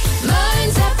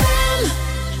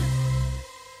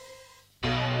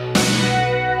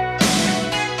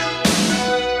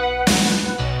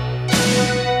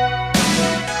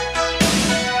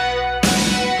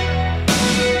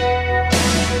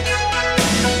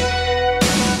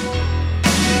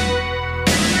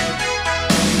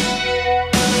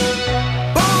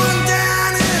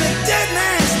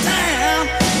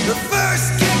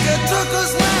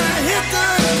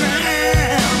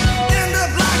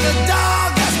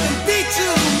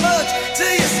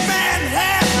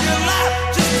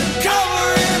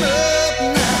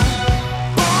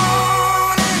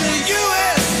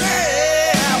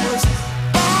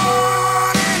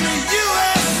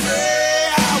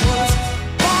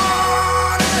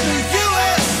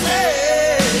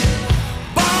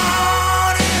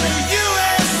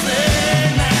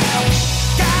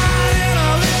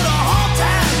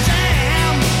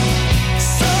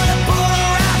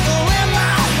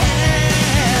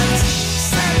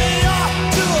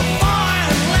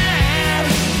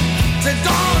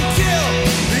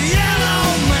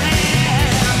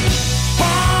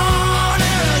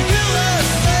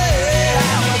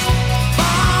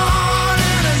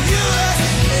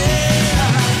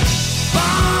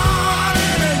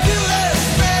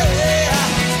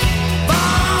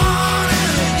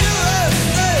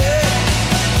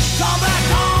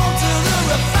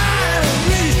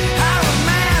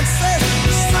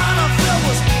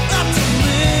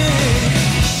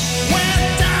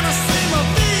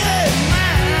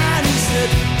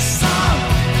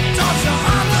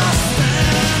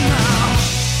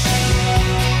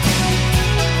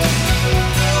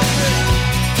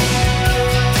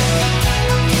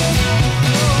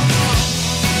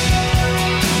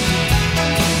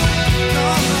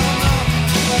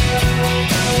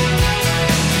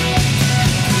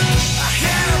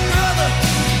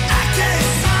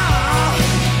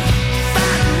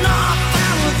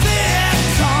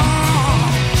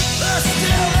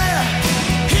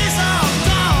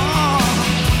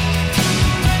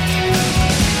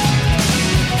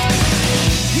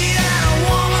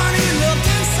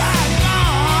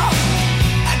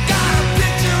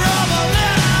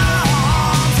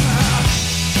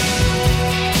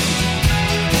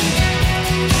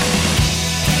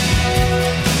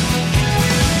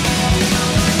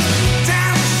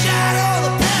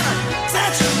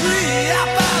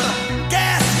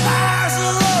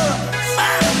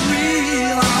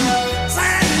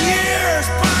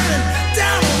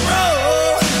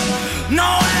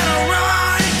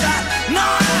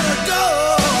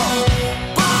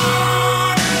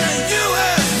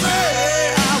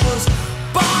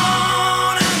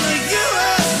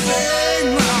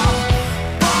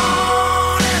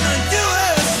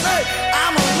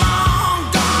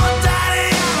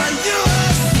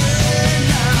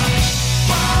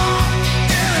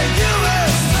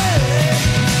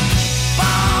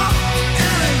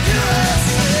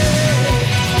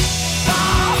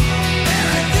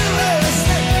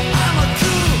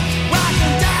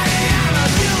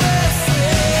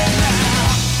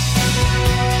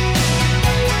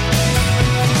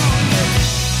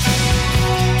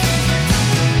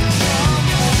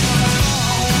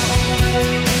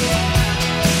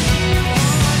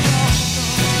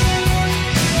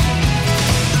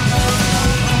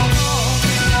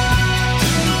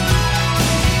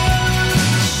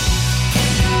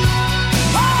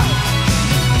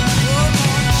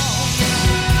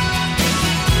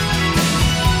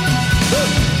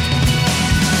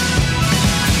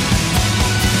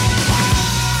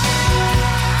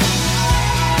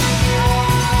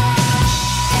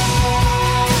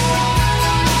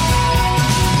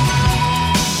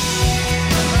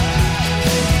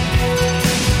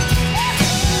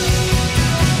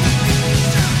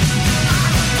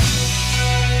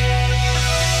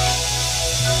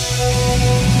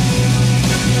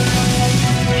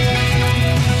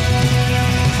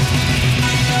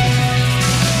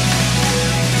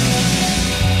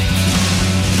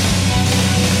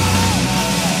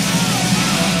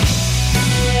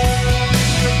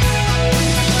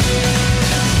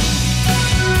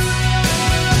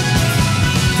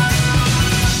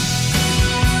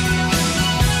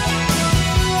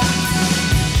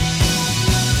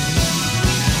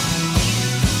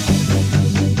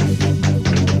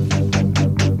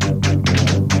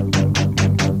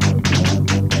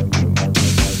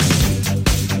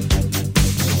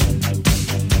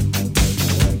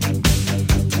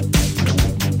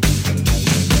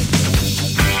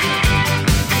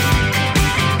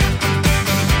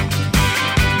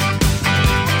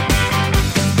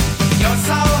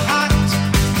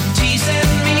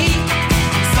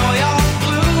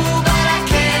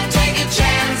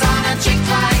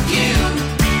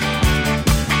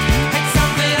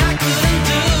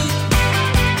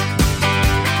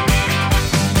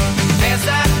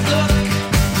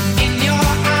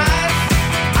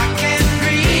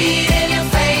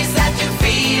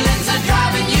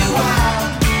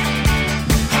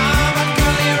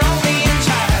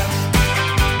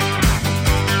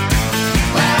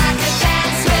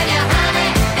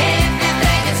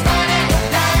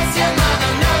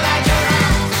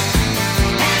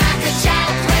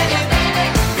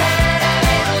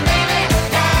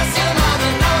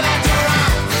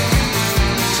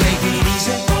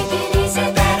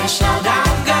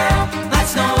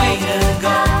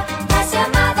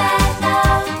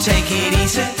 it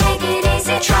easy, take it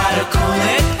easy. Try to cool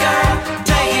it, girl.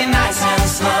 Take it nice and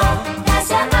slow. Does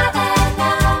your mother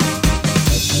know?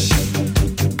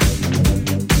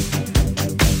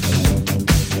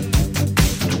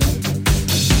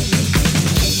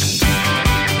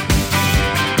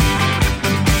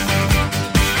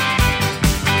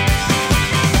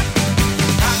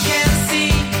 I can't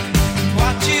see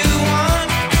what you want,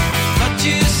 but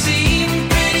you seem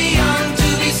pretty young to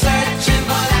be searching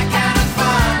for that kind of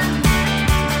fun.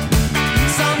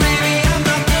 So maybe I'm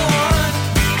not the one.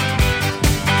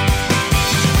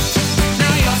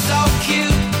 Now you're so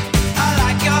cute, I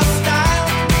like your style,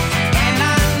 and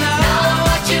I know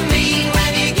what you mean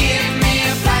when you give me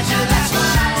a flash of that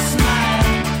smile.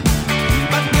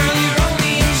 But girl, you're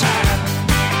only a child.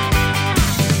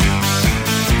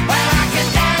 Well, I could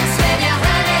dance with you,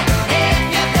 honey, if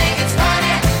you think it's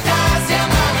funny. Does your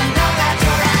mother know that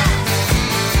you're out?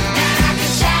 And I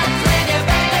can chat with you,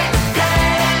 baby, play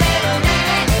a little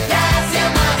maybe. Does your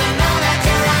mother know that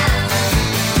you're out?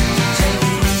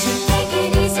 Take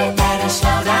it easy, better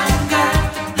slow down, girl.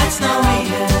 That's no way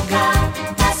to go.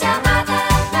 Does your mother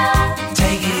know?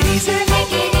 Take it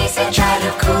easy, try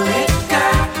to cool it,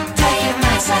 girl. Take it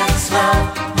nice and slow.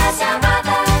 Does your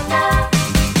mother know?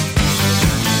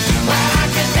 Well, I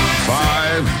can dance.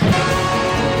 5,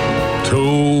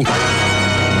 2,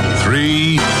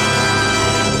 3,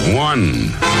 1,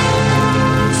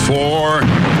 4,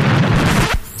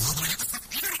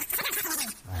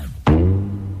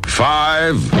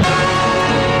 5,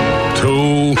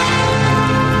 2,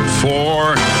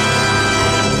 4,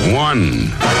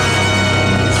 1,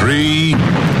 3.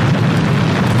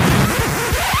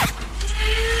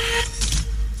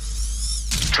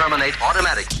 Terminate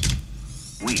automatic.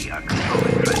 We are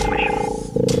controlling transmission.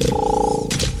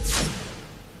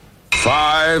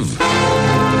 5,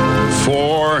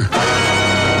 4,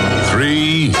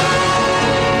 3,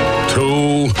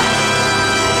 2,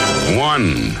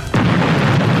 1.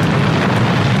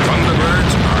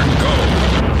 Thunderbirds are go.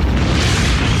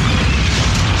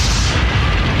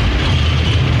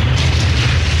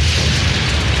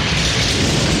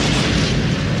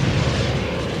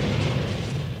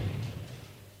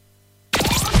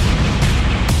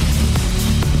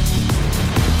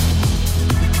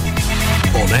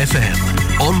 On FM,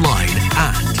 online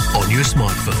and on your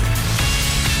smartphone.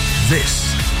 This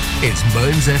is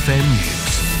Mearns FM News.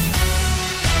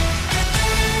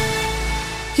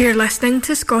 You're listening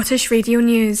to Scottish Radio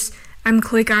News. I'm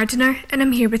Chloe Gardiner and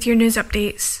I'm here with your news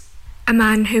updates. A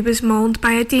man who was mauled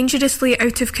by a dangerously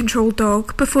out-of-control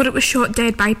dog before it was shot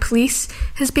dead by police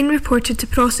has been reported to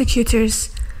prosecutors.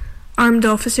 Armed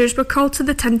officers were called to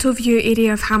the Tinto View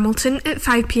area of Hamilton at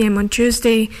 5 p.m. on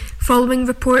Tuesday, following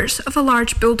reports of a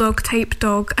large bulldog-type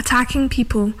dog attacking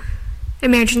people.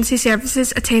 Emergency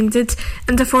services attended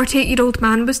and a 48-year-old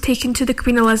man was taken to the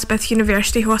Queen Elizabeth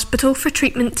University Hospital for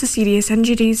treatment to serious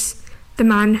injuries. The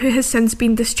man, who has since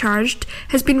been discharged,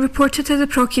 has been reported to the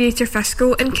Procurator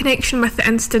Fiscal in connection with the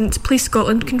incident, Police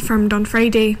Scotland confirmed on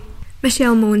Friday.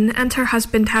 Michelle Moan and her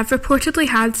husband have reportedly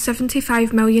had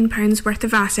 £75 million worth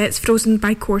of assets frozen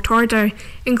by court order,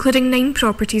 including 9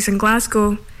 properties in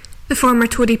Glasgow. The former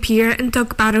Tory peer and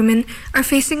Doug Barrowman are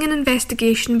facing an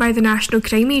investigation by the National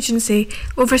Crime Agency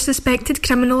over suspected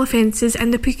criminal offences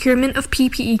in the procurement of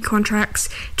PPE contracts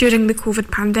during the COVID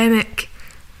pandemic.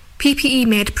 PPE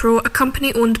MedPro, a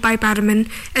company owned by Barrowman,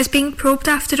 is being probed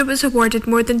after it was awarded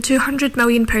more than £200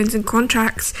 million in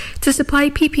contracts to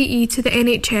supply PPE to the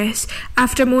NHS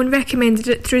after Moan recommended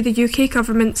it through the UK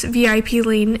government's VIP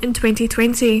lane in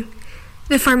 2020.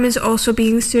 The firm is also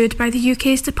being sued by the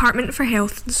UK's Department for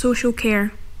Health and Social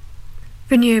Care.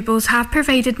 Renewables have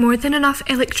provided more than enough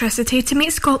electricity to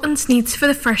meet Scotland's needs for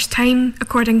the first time,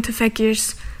 according to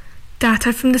figures.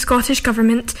 Data from the Scottish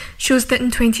Government shows that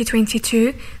in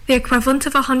 2022, the equivalent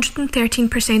of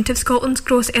 113% of Scotland's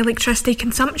gross electricity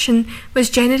consumption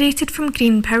was generated from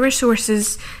green power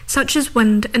sources, such as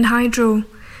wind and hydro.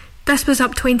 This was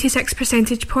up 26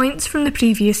 percentage points from the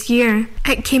previous year.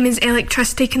 It came as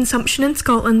electricity consumption in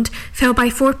Scotland fell by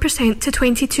 4% to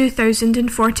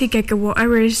 22,040 gigawatt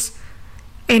hours.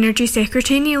 Energy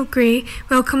Secretary Neil Gray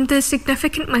welcomed the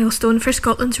significant milestone for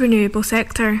Scotland's renewable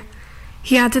sector.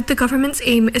 He added the government's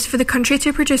aim is for the country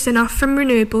to produce enough from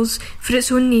renewables for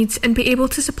its own needs and be able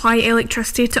to supply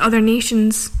electricity to other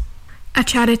nations. A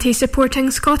charity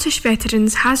supporting Scottish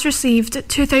veterans has received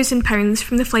 £2,000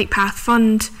 from the Flight Path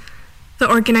Fund. The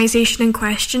organisation in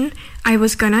question, I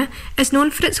Was Gonna, is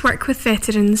known for its work with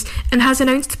veterans and has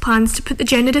announced plans to put the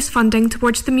generous funding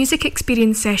towards the music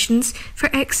experience sessions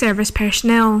for ex-service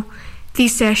personnel.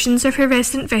 These sessions are for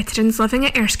resident veterans living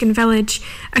at Erskine Village,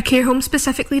 a care home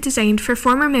specifically designed for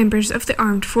former members of the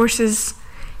armed forces.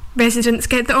 Residents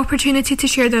get the opportunity to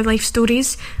share their life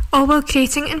stories, all while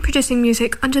creating and producing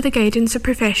music under the guidance of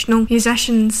professional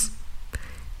musicians.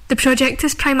 The project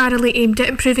is primarily aimed at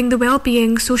improving the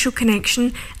well-being, social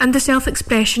connection and the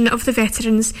self-expression of the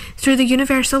veterans through the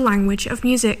universal language of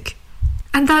music.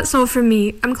 And that's all from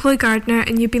me. I'm Chloe Gardner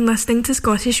and you've been listening to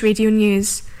Scottish Radio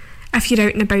News. If you're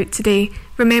out and about today,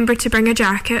 remember to bring a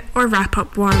jacket or wrap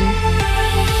up warm.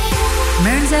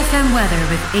 Mearns FM weather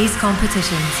with Ace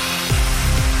Competitions.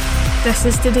 This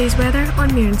is today's weather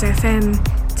on Mearns FM.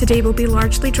 Today will be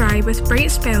largely dry with bright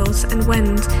spells and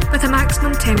wind with a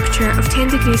maximum temperature of 10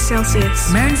 degrees Celsius.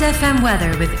 Mearns FM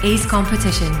weather with Ace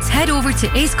Competitions. Head over to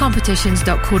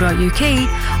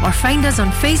acecompetitions.co.uk or find us on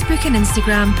Facebook and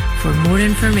Instagram for more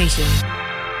information.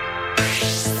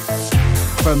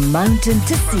 From mountain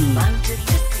to sea,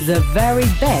 the very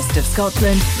best of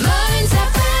Scotland. Mearns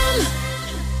FM.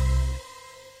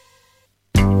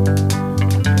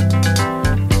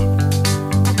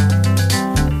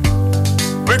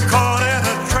 We're caught in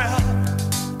a trap.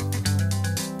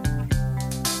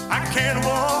 I can't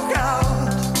walk out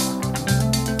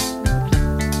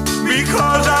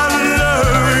because I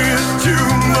love you too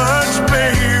much,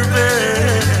 baby.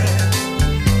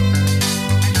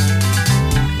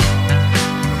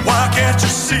 Why can't you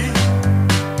see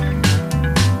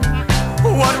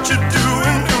what you're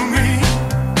doing to me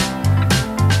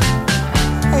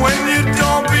when you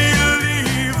don't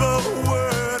believe a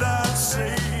word I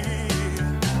say?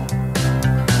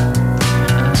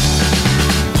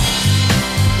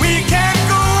 We can't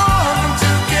go on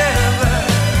together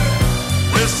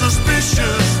with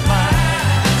suspicious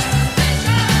minds,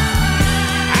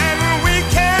 and we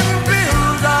can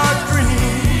build our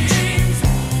dreams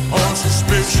on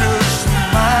suspicious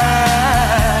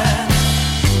minds.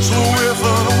 So if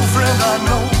an old friend I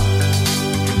know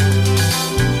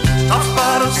stops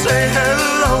by to say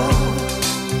hello,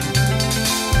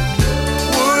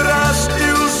 would I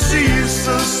still see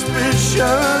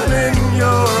suspicion in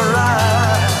your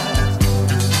eyes?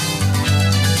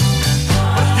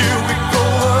 But here we go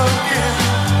again,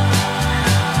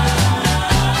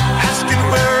 asking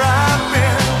where I've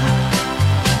been.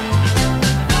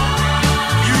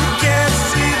 You can't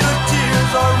see the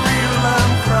tears are real,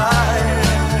 I'm crying.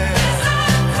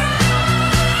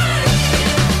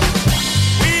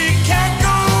 We can't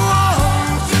go on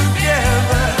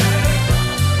together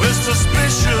with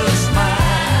suspicious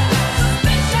minds,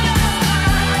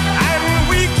 and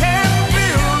we can't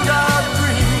build our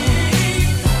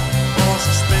dreams on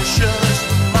suspicious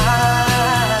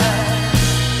minds.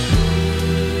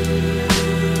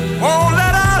 Won't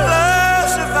let our love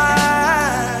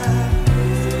survive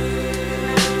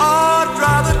or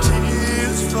dry the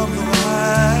tears from your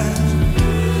eyes.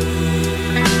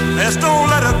 Let's don't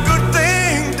let a good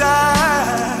thing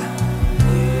die.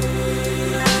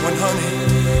 When, honey,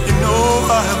 you know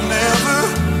I have never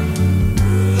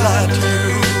lied to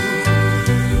you.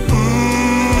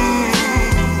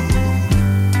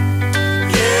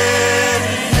 Yeah,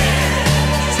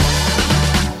 yes.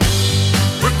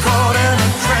 We're caught in a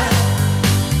trap.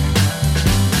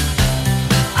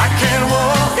 I can't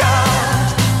walk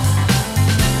out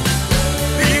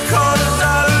because I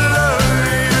love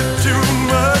you too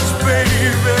much,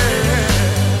 baby.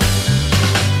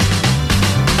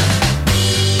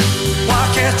 Why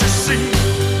can't you see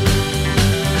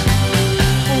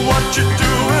what you're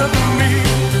doing to me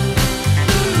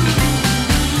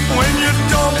when you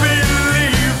don't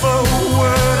believe a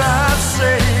word I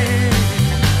say?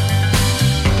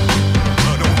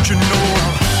 Don't you know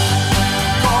I'm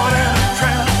caught in a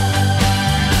trap?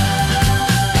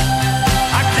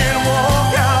 I can't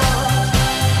walk out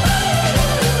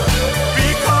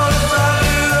because I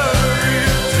love you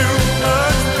too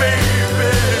much,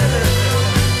 baby.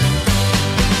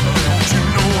 Don't you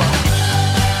know I'm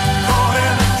caught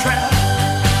in a trap?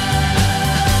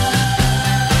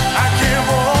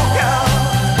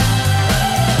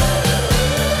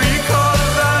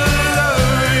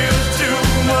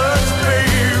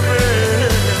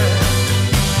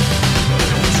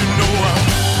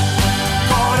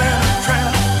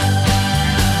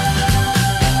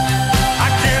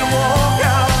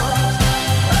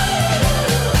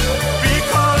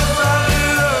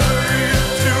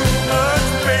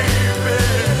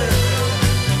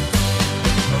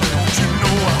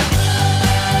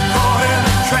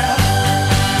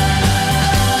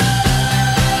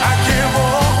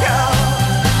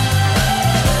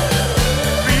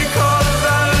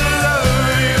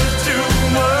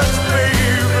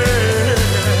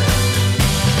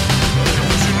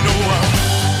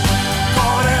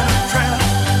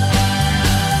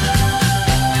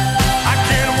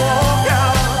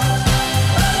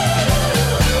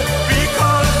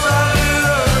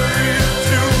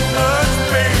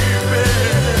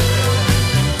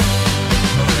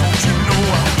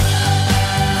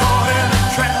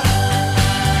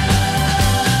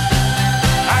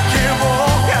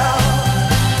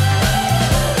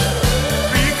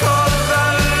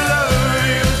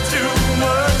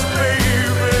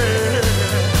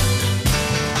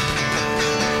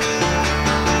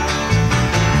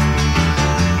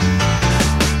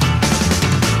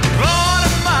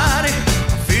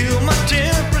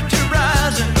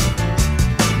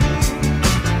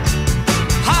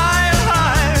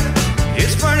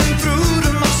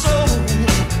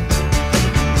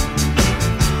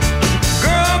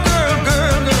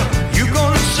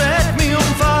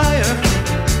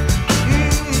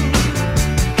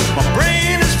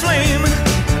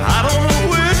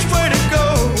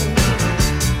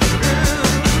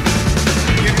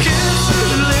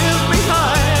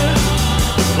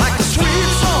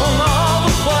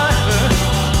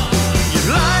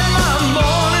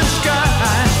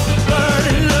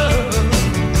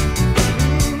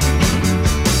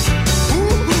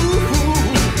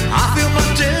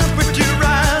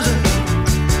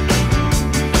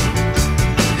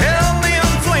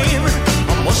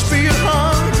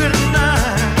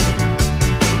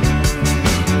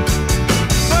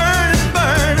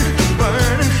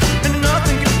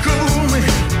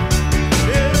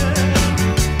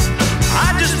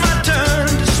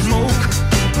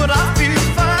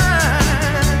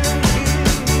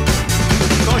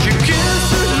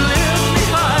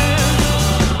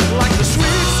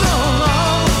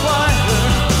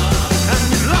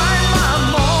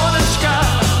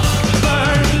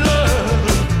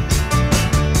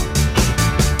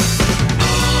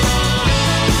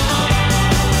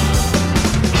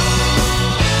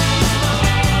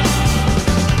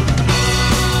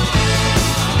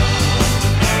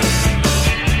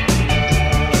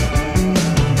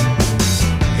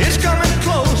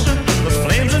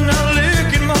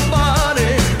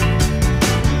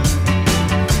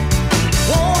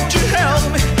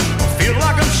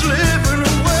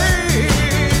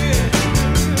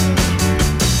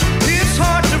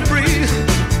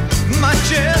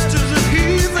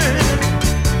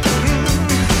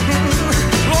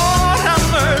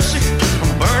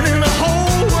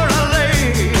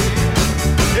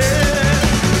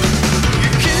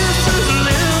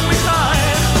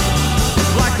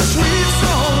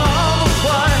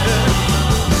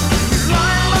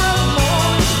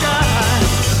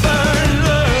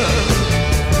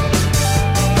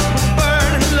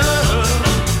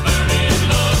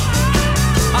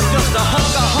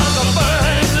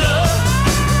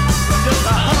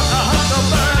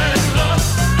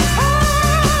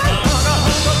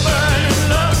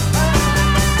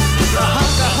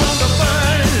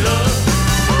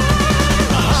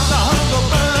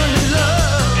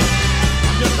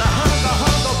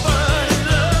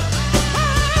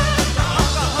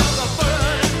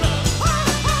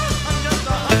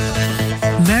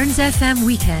 FM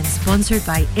Weekend sponsored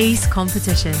by Ace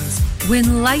Competitions.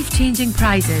 Win life-changing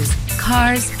prizes,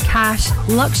 cars, cash,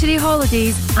 luxury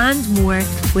holidays and more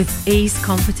with Ace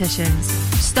Competitions.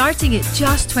 Starting at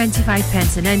just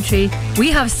 25p an entry, we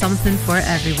have something for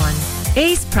everyone.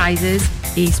 Ace prizes,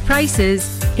 ace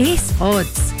prices, ace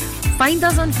odds. Find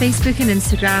us on Facebook and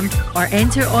Instagram or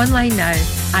enter online now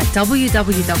at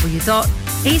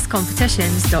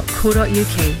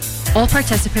www.acecompetitions.co.uk. All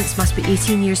participants must be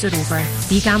 18 years or over.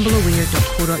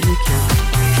 BeGambleAware.co.uk.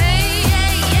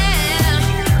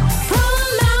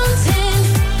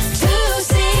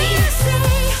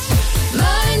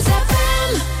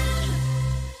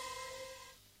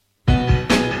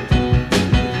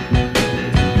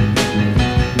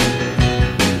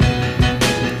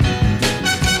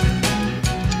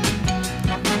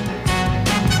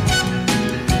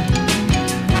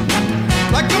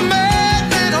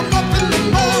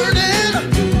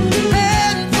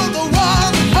 Heading for the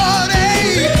wild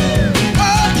party.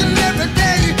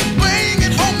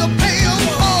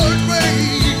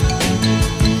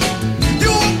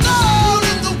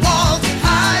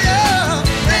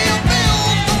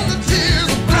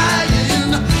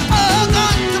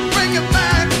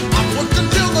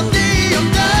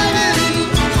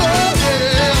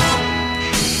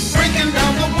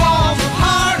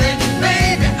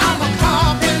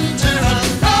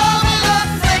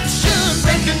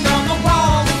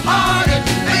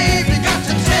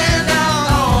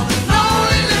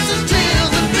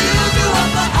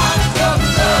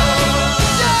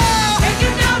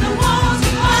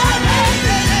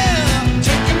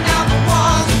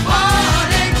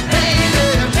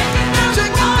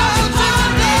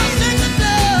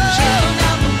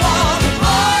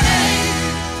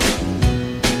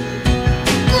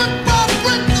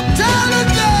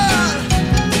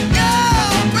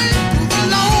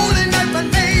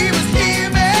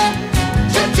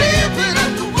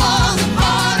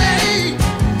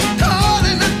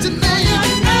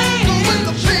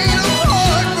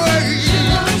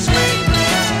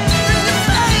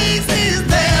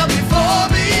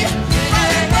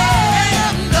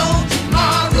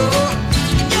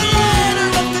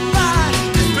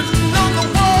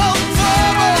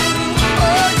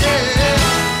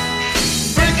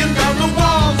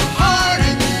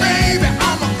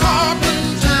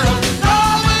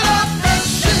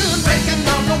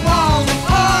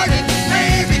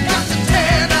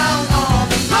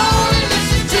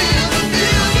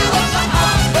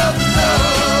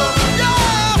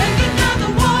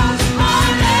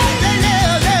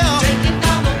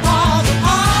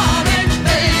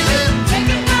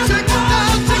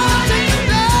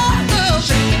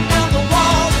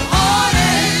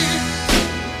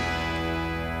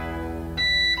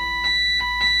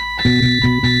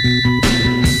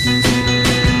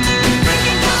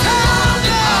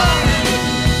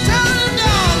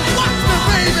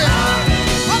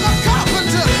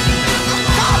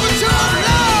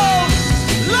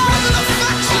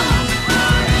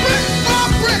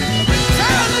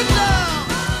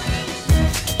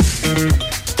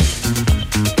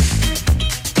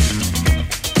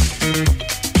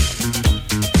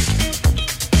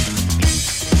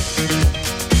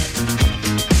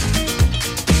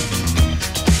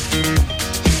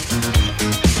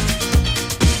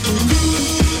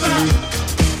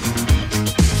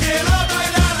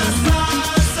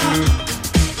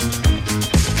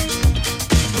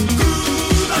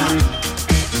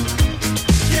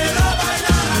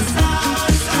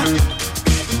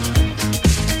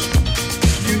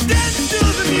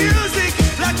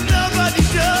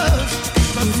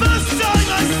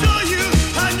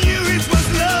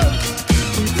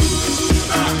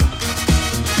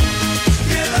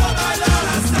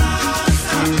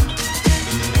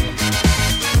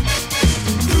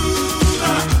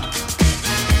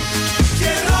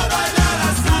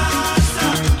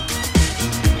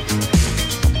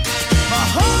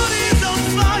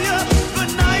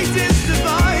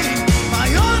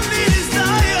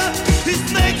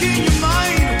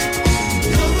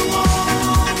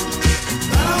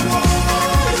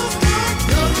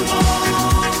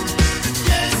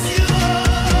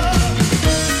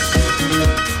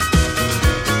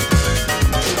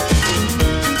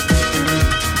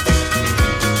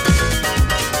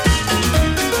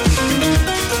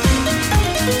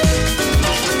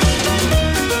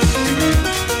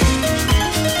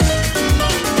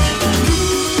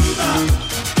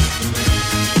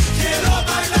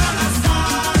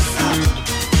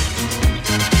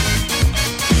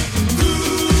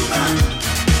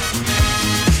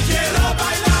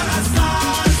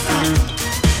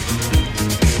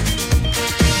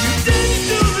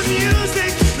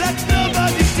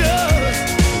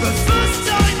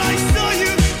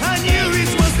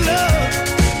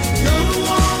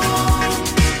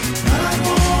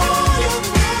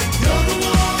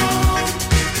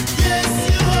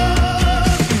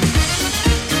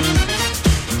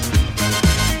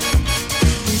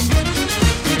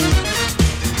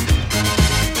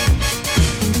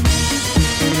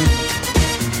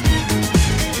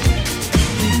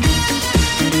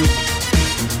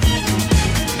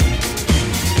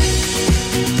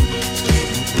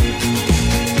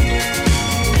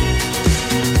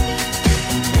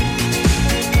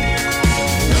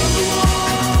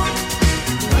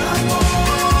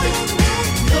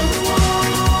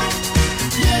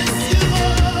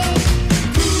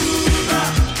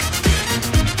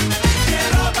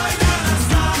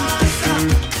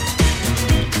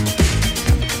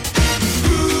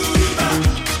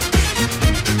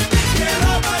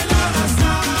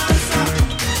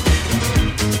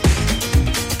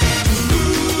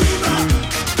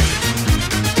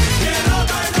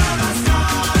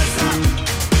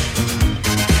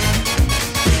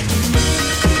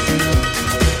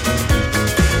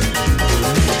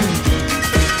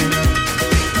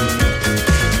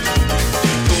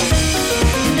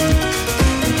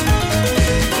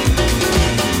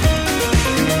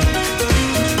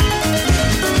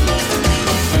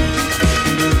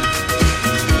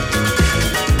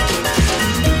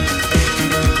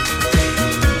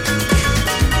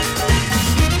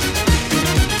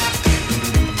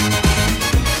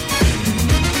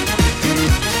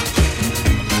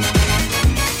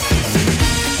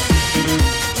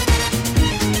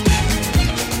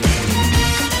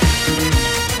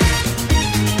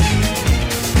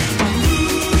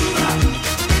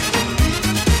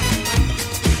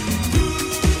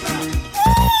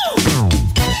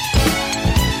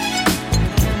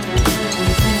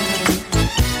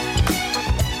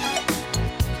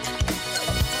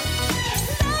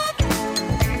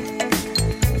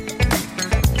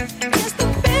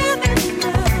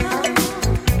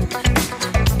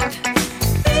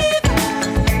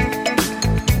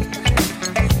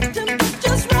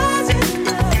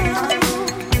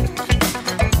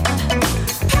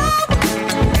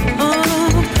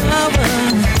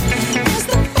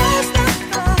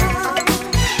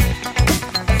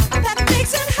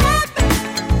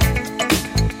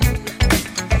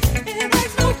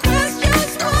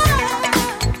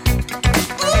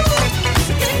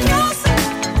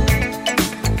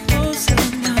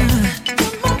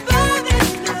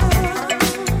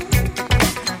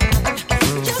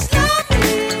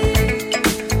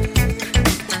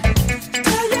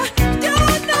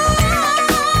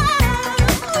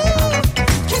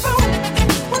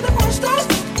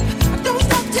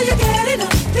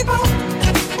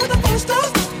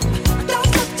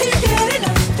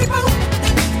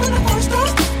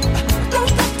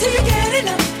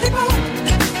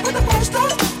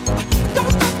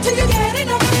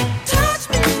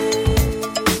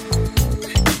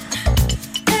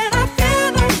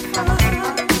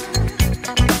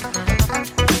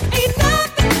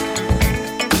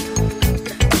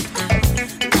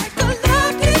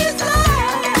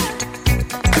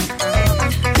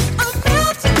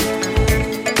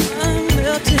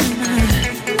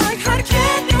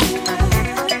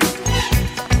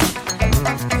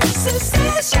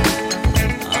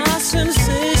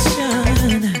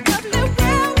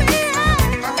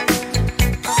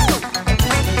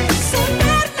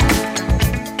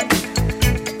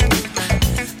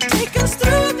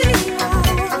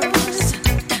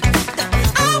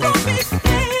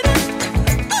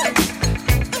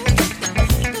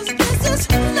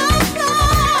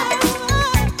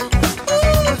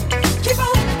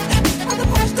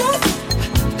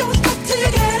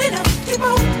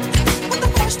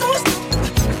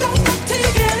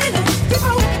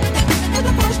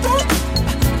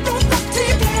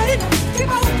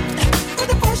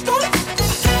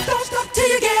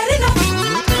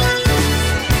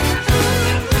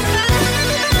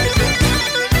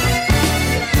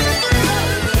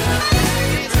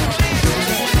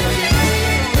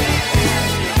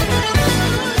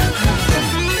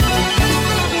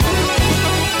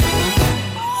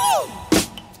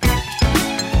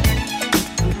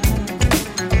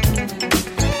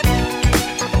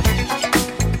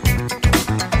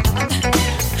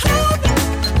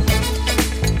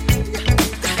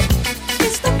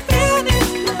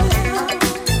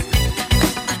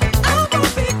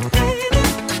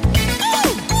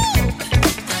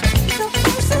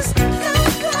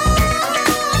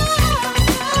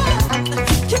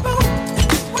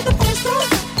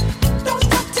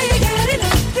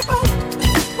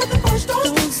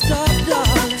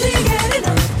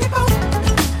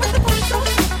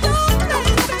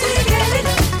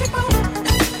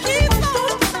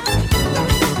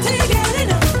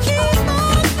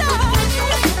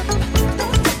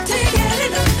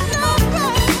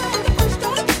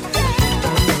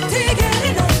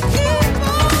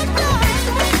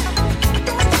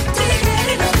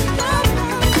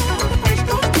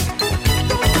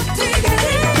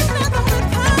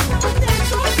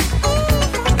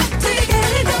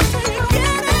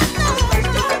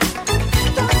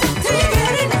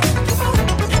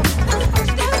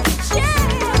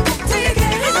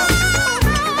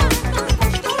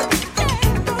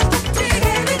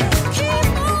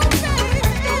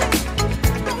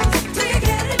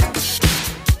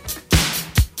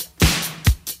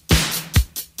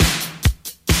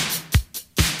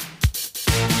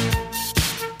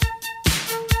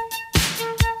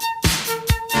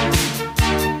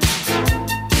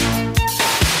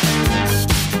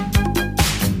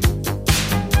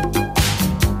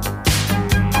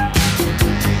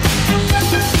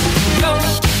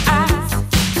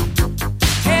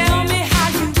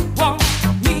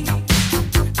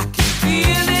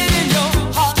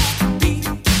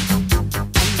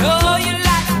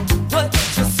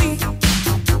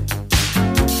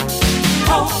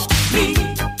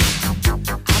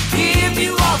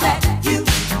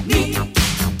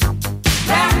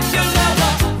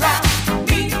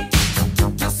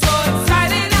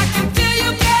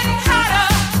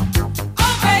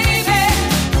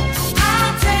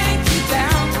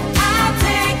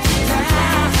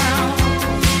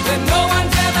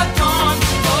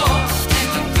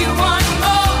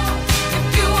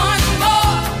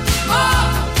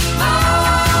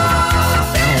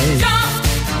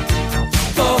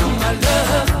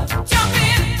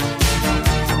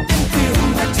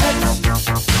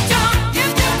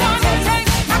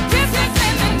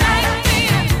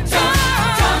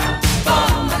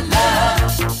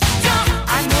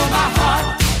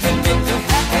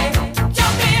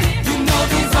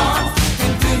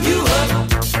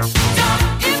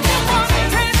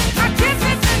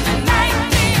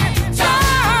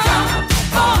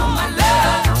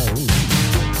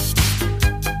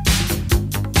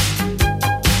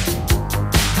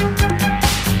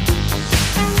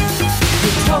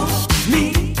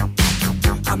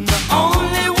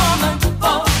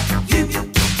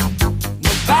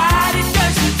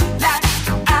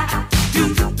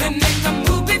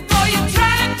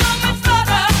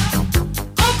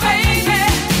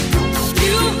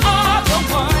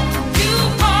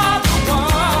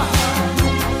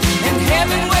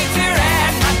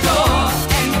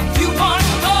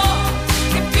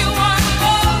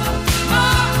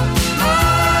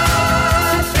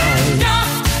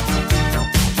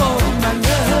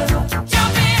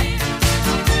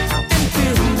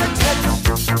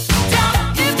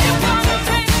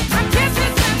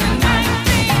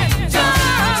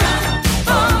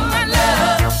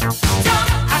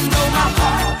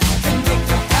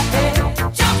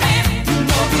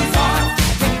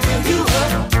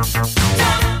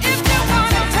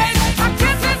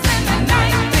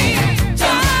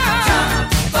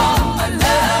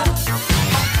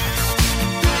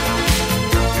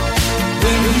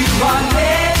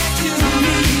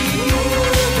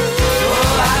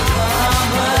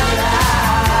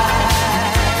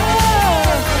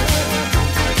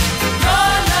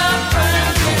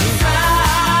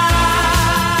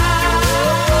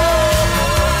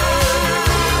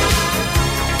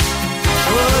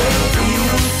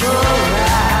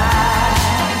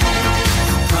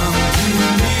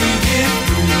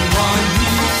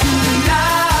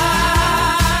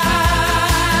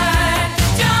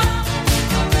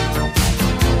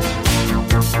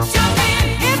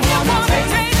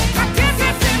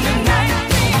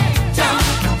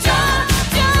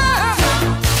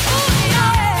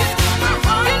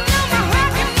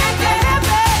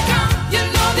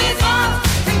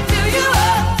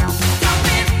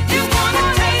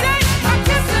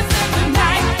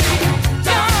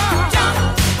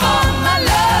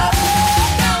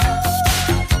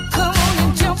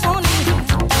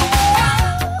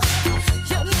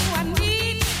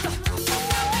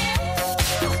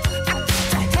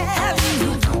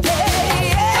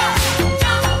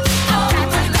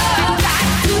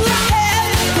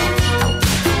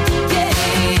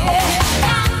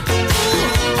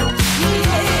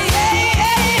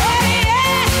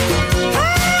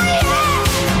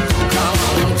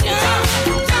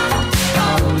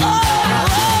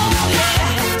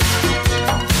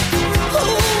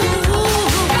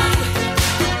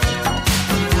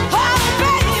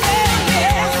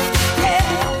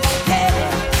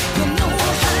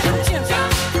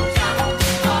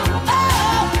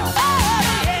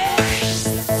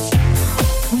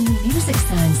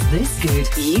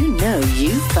 you know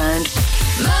you found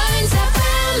Mearns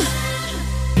FM.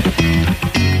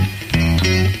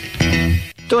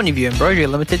 Stoneyview Embroidery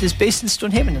Limited is based in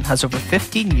Stonehaven and has over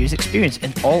 15 years experience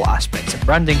in all aspects of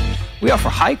branding. We offer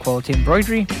high quality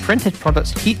embroidery, printed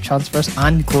products, heat transfers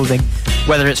and clothing.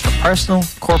 Whether it's for personal,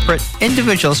 corporate,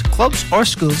 individuals, clubs or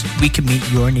schools, we can meet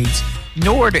your needs.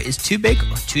 No order is too big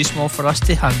or too small for us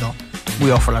to handle. We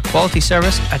offer a quality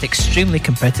service at extremely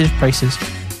competitive prices.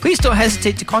 Please don't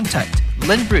hesitate to contact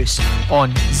Lynn Bruce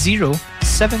on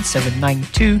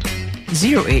 07792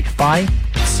 085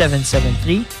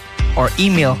 773 or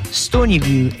email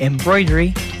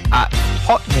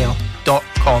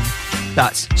stonyviewembroidery@hotmail.com.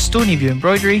 That's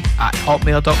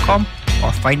stonyviewembroidery@hotmail.com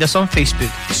or find us on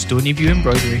Facebook, Stonyview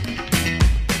Embroidery.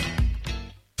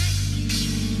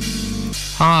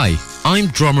 Hi, I'm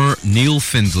drummer Neil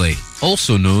Findlay,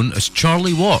 also known as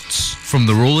Charlie Watts from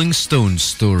the Rolling Stones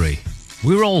story.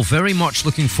 We're all very much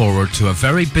looking forward to a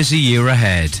very busy year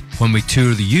ahead when we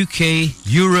tour the UK,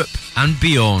 Europe and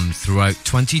beyond throughout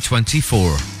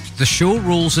 2024. The show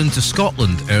rolls into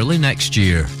Scotland early next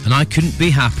year, and I couldn't be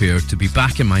happier to be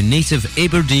back in my native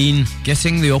Aberdeen,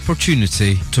 getting the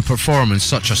opportunity to perform in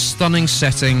such a stunning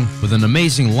setting with an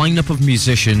amazing lineup of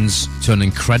musicians to an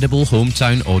incredible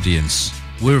hometown audience.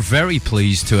 We're very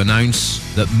pleased to announce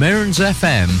that Mearns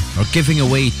FM are giving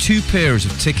away 2 pairs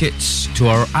of tickets to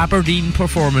our Aberdeen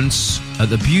performance at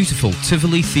the beautiful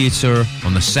Tivoli Theatre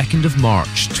on the 2nd of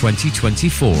March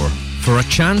 2024. For a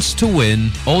chance to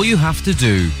win, all you have to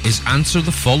do is answer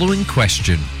the following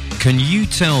question. Can you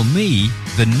tell me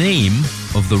the name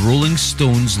of the Rolling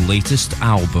Stones' latest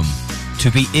album? To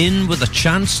be in with a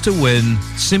chance to win,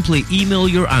 simply email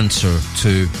your answer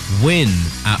to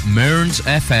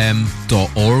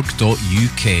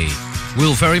win@mearnsfm.org.uk.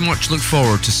 We'll very much look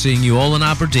forward to seeing you all in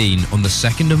Aberdeen on the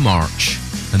 2nd of March,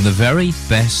 and the very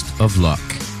best of luck.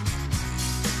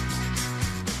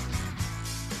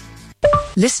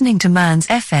 Listening to Mearns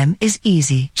FM is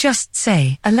easy. Just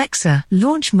say, Alexa,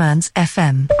 launch Mearns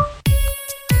FM.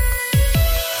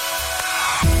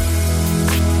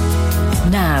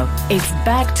 Now, it's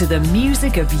back to the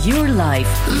music of your life.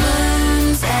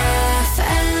 Mearns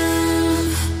FM.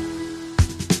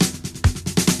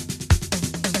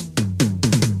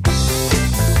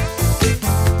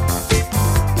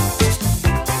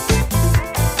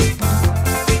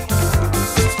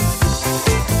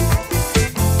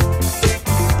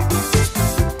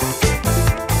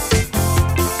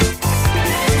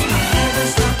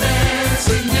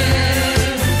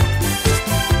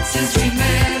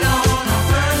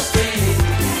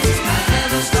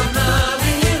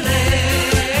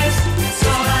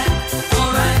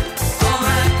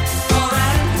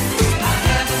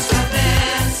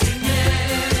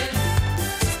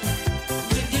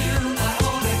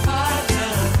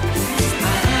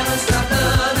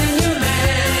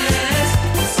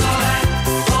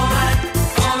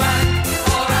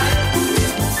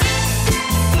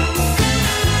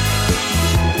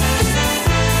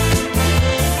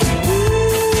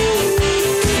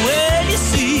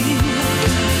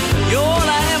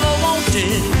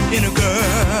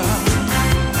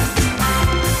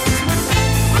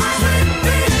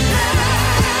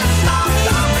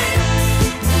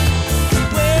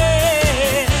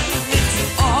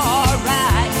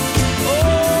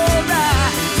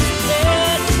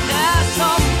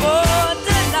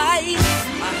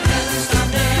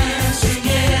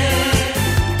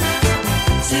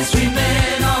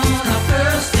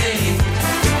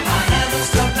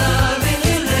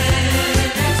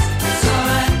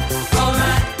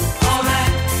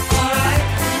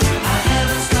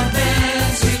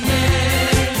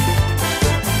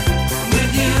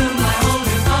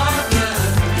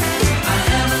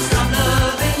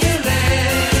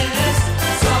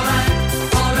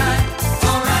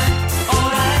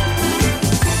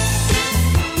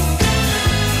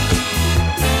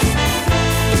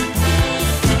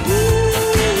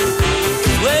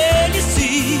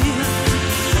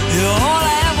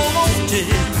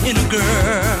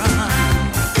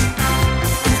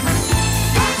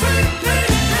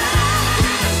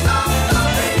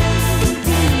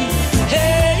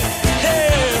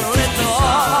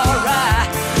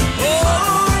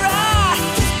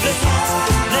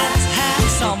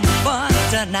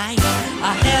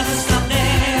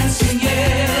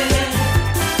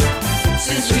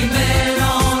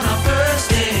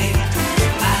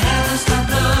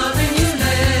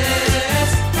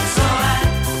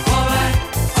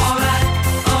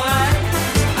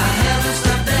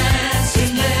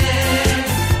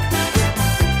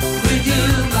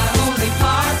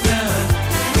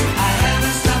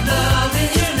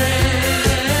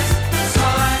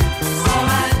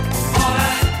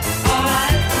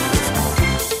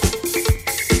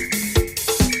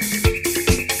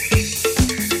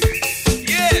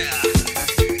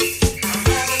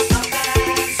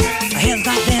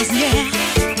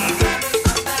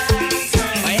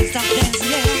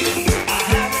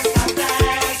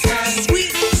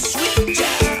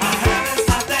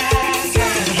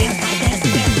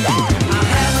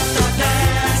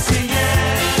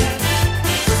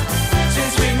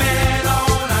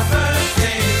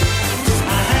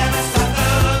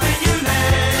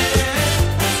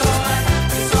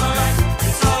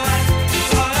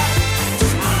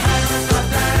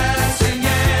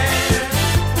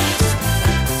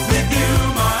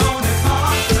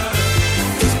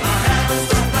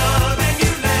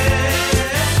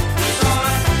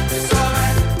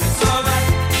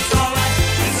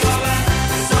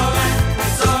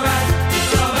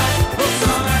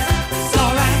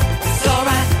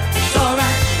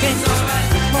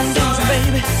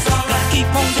 Gotta keep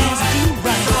on dancing to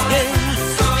right. Yeah.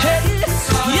 Hey,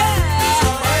 yeah.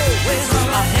 Well,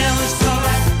 my heaven's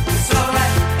alright. It's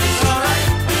alright. It's alright.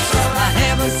 My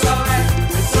heaven's alright.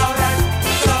 It's alright.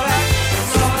 It's alright.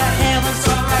 It's alright. Heaven's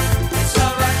alright. It's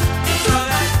alright. It's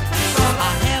alright.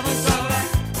 My heaven's alright.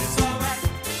 It's alright.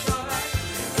 It's alright.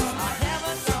 My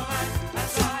heaven's alright.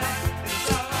 It's alright. It's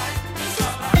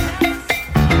alright.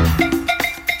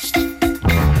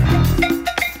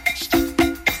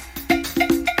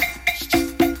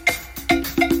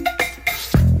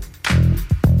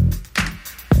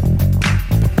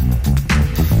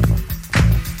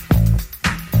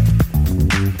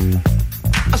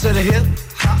 I said a hip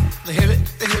hop, the hip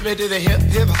it to the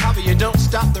hip hop. You don't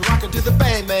stop the rockin' to the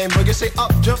bang bang boogie. Say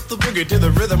up jump the boogie to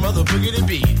the rhythm of the boogie to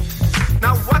beat.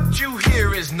 Now what you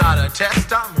hear is not a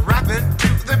test. I'm rapping to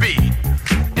the beat,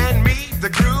 and me, the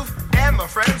groove, and my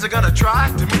friends are gonna try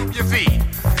to move your feet.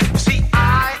 You see,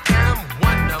 I am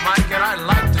Wonder Mike, and I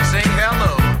like to say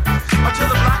hello to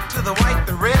the black, to the white,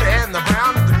 the red, and the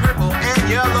brown, the purple, and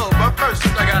yellow. But first,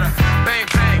 I gotta bang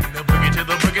bang the boogie to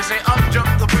the boogie. Say up jump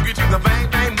the boogie to the bang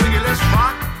bang boogie. Let's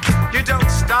rock. You don't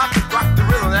stop, rock the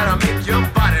rhythm that'll make your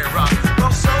body rock.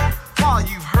 Well, so far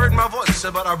you've heard my voice,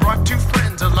 but I brought two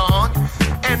friends along.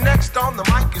 And next on the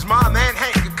mic is my man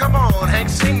Hank. Come on, Hank,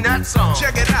 sing that song.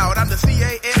 Check it out, I'm the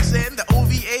CASN, the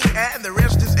OVA, and the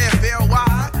rest is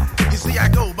FLY. You see, I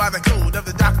go by the code of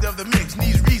the doctor of the mix, and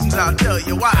these reasons I'll tell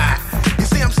you why. You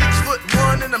see, I'm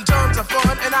 6'1", and I'm tons of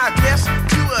fun, and I dress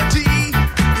to a T.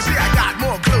 You see, I got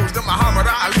more clothes than Muhammad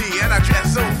Ali, and I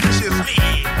dress so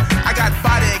viciously. I got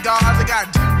bodyguards, I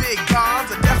got two big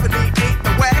guns, I definitely ain't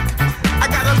the whack. I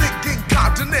got a Lincoln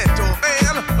Continental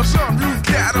and a sunroof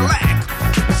Cadillac.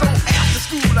 So after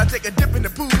school, I take a dip in the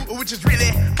pool, which is really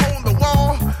on the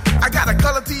wall. I got a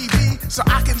color TV, so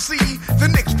I can see the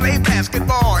Knicks play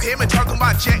basketball. Hear me talking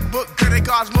about checkbook, could it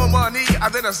cost more money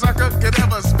than a sucker could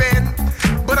ever spend?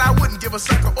 But I wouldn't give a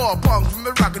sucker or a punk from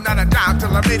the rock, not a dime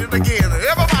till I made it again.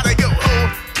 Everybody go,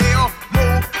 hotel,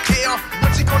 motel,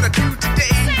 what you gonna do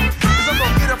today? Cause I'm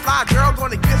gonna get a fly girl,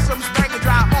 gonna get some spank and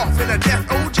drive off in a death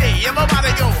OJ.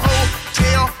 Everybody go,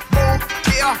 hotel,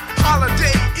 motel,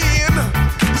 holiday inn.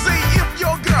 See, if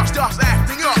your girl starts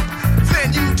acting up,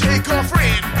 then you take her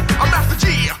friend. I'm Master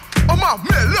G, my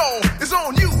mellow is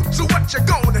on you, so what you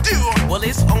gonna do? Well,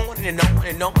 it's on and on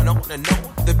and on and on and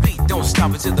on. The beat don't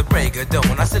stop until the break of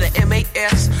dawn. I said a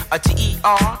M-A-S, a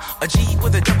T-E-R, a G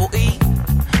with a double E.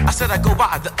 I said I go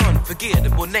by the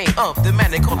unforgettable name of the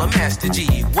man they call a Master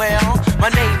G. Well, my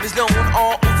name is known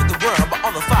all over the world by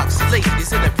all the foxy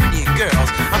ladies and the pretty girls.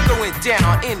 I'm going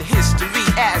down in history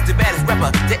as the baddest rapper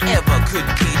that ever could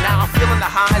be. Now I'm feeling the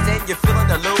highs and you're feeling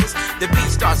the lows. The beat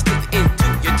starts getting into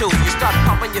your toes. You start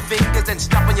pumping your fingers and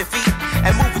stomping your feet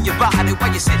and moving your body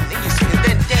while you're sitting and you're sitting.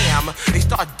 Then damn, they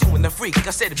start doing the freak. I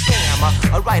said bam,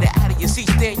 right out of your seat.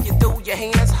 Then you throw your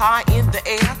hands high in the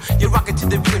air. You're rocking to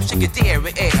the rhythm, shake your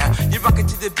dairy air. You're rocking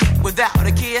to the beat without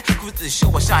a care. Cruise to the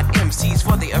show, I shot MCs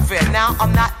for the affair. Now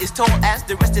I'm not as tall as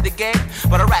the rest of the gang,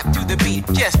 but I rap to the beat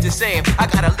just the same. I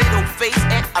got a little face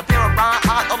and a pair of rhyme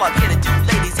eyes. All I'm here to do,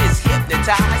 ladies, is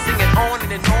hypnotize. Sing it on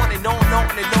and on and on and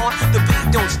on and on. The beat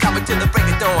don't stop until the break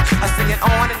of dawn. I sing it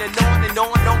on and on and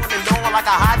on and on and on like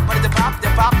a hot butter. The pop, the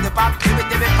pop, the pop, give it,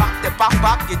 pop, the pop,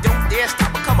 pop. You don't dare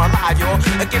stop or come alive, y'all.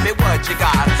 Give me what you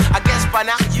got. I guess by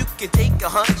now you can take a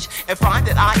hunch and find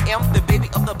that I am the baby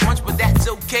of the bunch, but that's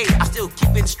okay. I still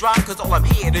keep in stride, cause all I'm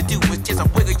here to do is just a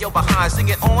wiggle your behind. Sing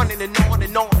it on and on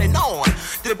and on and on.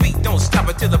 The beat don't stop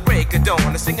until the break of dawn.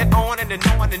 I sing it on and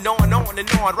on and on and on and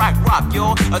on. Rock,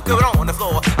 y'all. Good on the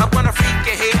floor. I'm gonna freak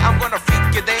you here, I'm gonna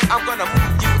freak you there. I'm gonna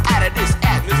move you out of this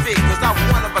atmosphere, cause I'm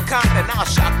one of a kind and I'll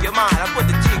shock your mind. I put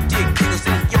the jiggles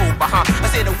in your behind. I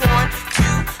said 1,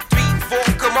 2, 3, 4,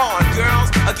 come on, girls.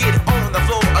 Get on the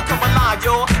floor. Come alive,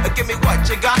 y'all. Give me what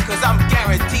you got, cause I'm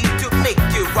guaranteed to make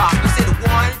you rock. I said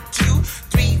 1, 2,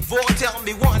 3, 4. Tell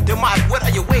me Wonder Mike, what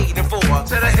are you waiting for?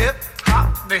 To the hip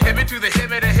hop, the hippie to the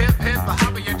hippie, the hip hip, the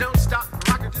hopper. You don't stop,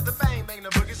 rockin' to the bang bang, the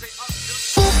boogie say up.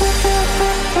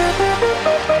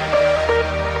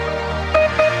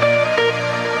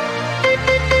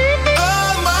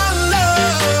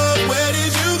 Where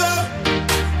did you go?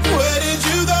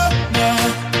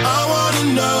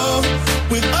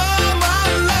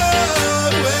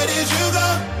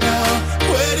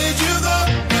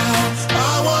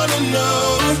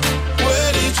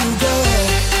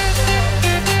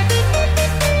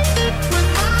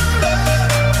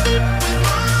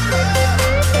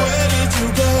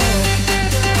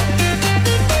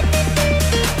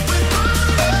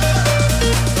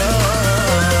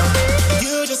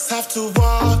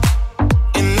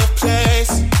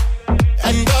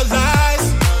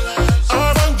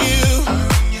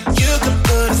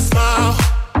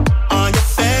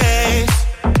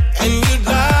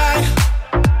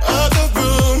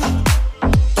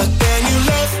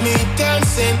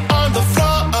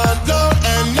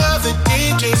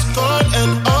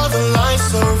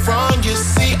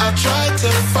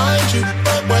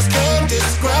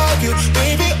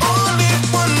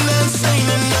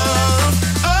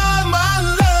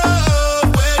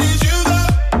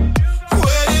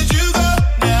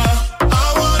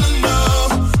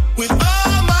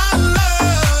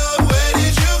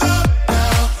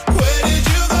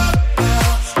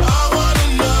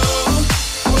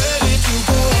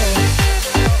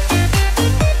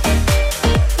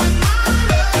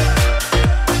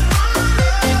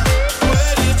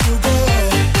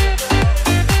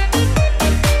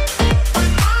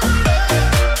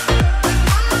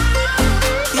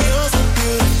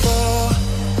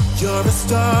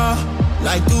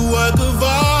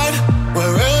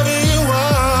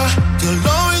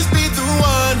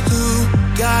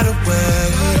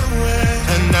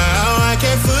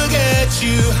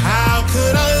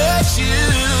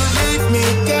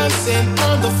 dancing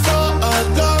on the floor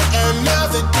alone, and now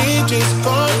the DJ's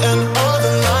gone and all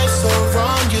the lights are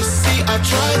wrong. You see, I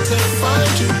tried to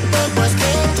find you, but words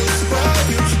can't describe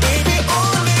you. Baby,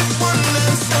 only one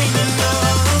that's ain't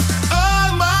enough.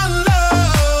 Oh my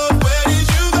love, where did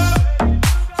you go?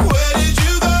 Where did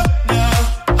you go now?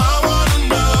 I wanna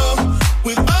know.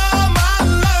 With all my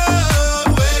love,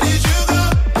 where did you go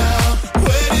now?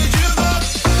 Where did you go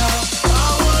now? I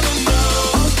wanna know.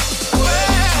 Where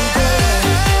did you go?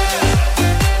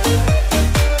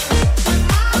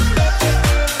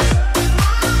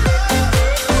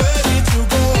 Where did you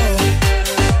go?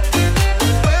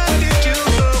 Where did you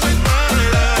go with my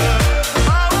love? I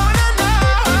wanna know.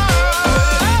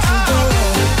 Where did you go?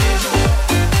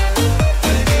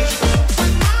 Where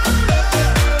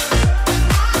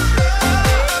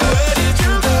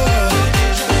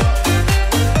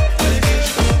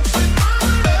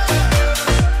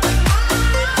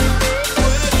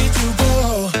did you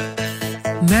go?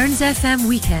 Mearns FM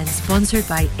Weekend, sponsored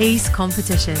by Ace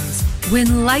Competitions.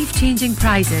 Win life-changing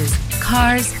prizes,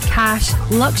 cars, cash,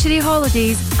 luxury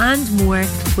holidays and more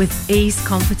with Ace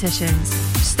Competitions.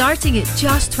 Starting at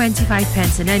just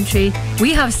 25p an entry,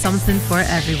 we have something for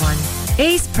everyone.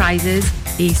 Ace prizes,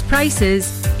 Ace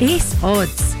prices, Ace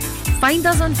odds. Find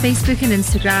us on Facebook and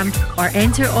Instagram or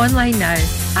enter online now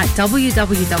at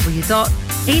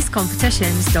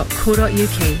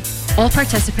www.acecompetitions.co.uk. All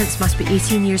participants must be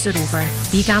 18 years or over.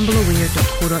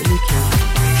 BeGambleAware.co.uk.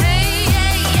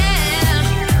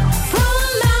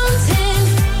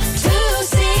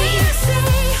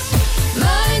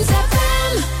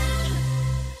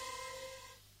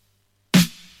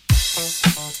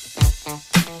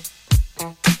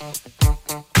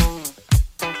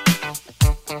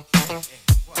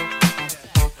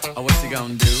 Oh, what you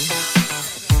gonna do?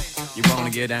 You wanna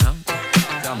get down?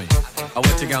 Tell me. Oh,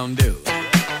 what you gonna do?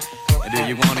 Do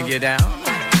you wanna get down?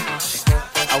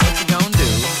 Oh, what you gonna do?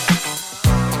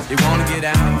 You wanna get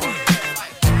out?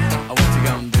 Oh, what you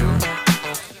gonna do?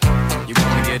 You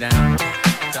wanna get down?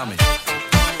 Tell me.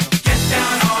 Get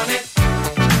down on it.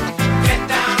 Get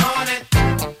down on it.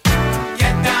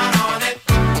 Get down on it.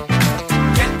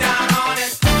 Get down on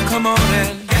it. Come on in.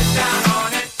 Get down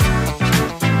on it.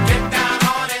 Get down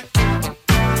on it.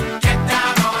 Get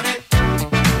down on it.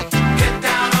 Get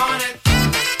down on it.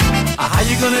 How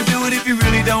you gonna do it if you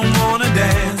really don't wanna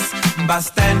dance? By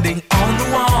standing on the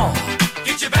wall.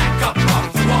 Get your back up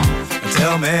off the wall.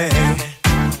 Tell me,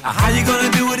 how you gonna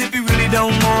do it if you really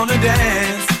don't wanna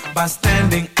dance? By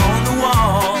standing on the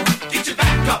wall. Get your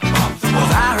back up off the wall.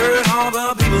 'Cause I heard all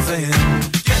the people saying,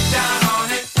 get down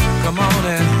on it. Come on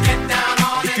and get down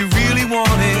on it. If you really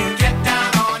want it, get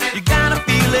down on it. You gotta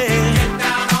feel it. Get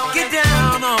down on it. Get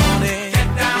down on it. Get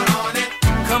down on it.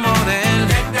 Come on and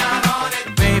get down on it.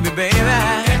 Baby, baby.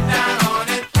 Get down on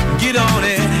it. Get on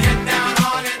it. Get down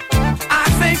on it. I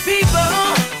say people,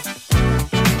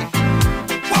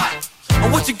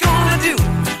 what you gonna do?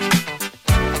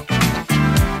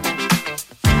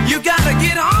 You gotta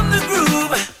get on the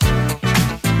groove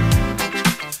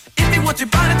if you want your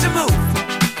body to move.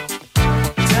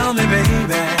 Tell me,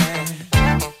 baby,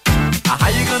 how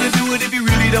you gonna do it if you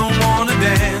really don't wanna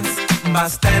dance? By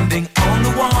standing on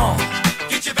the wall.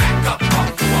 Get your back up off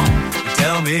the wall.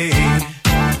 Tell me,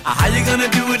 how you gonna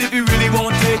do it if you really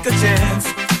won't take a chance?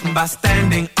 By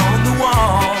standing on the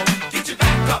wall. Get your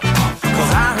back up off the wall.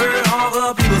 'Cause I heard all the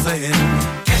people saying,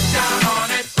 get down on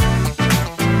it.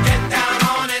 Get down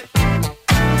on it.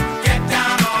 Get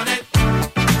down on it.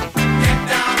 Get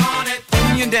down on it. When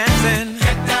you're dancing,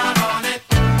 get down on it.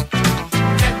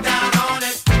 Get down on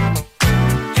it.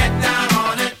 Get down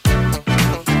on it.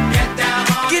 Get down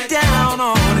on it. Get down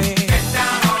on it. Get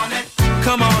down on it.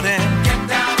 Come on and get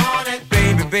down on it.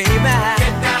 Baby, baby.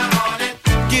 Get down on it.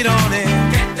 Get on it.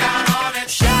 Get down on it.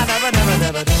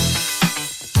 Sha-da-ba-da-ba-da-ba-da.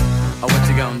 Oh, what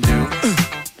you gonna do?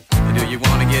 Do you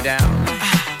wanna get down?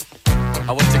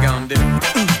 Oh, what you gonna do?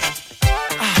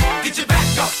 Get your back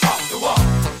up off the wall.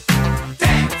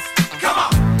 Dance, come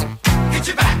on. Get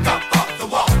your back up off the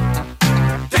wall.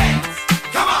 Dance,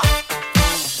 come on.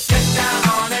 Get down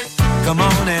on it. Come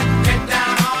on and get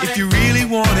down on it. If you really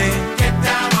want it, get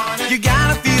down on it. You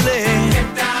gotta feel it.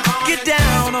 Get down on it. Get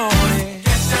down on it.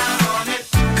 Get down on it.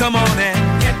 Come on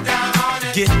and get down on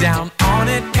it. Get down on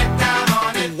it. Get down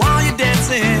on it. While you're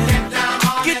dancing,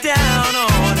 get down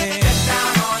on it. Get down on it. Get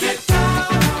down on it. Get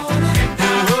down on it.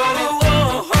 Oh, oh,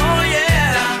 oh, oh,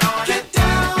 yeah. Get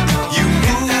down on it. You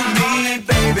move me,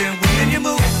 baby, when you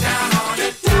move. Get down on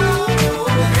it.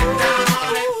 Get down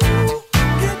on it.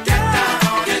 Get down on it. Get down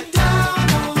on it. Get down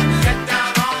on it. Get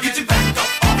down on it. Get your back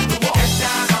up off the wall. Get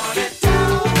down on it.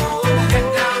 Get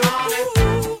down on it. Get down on it.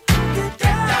 Get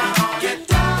down on it. Get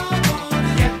down on it.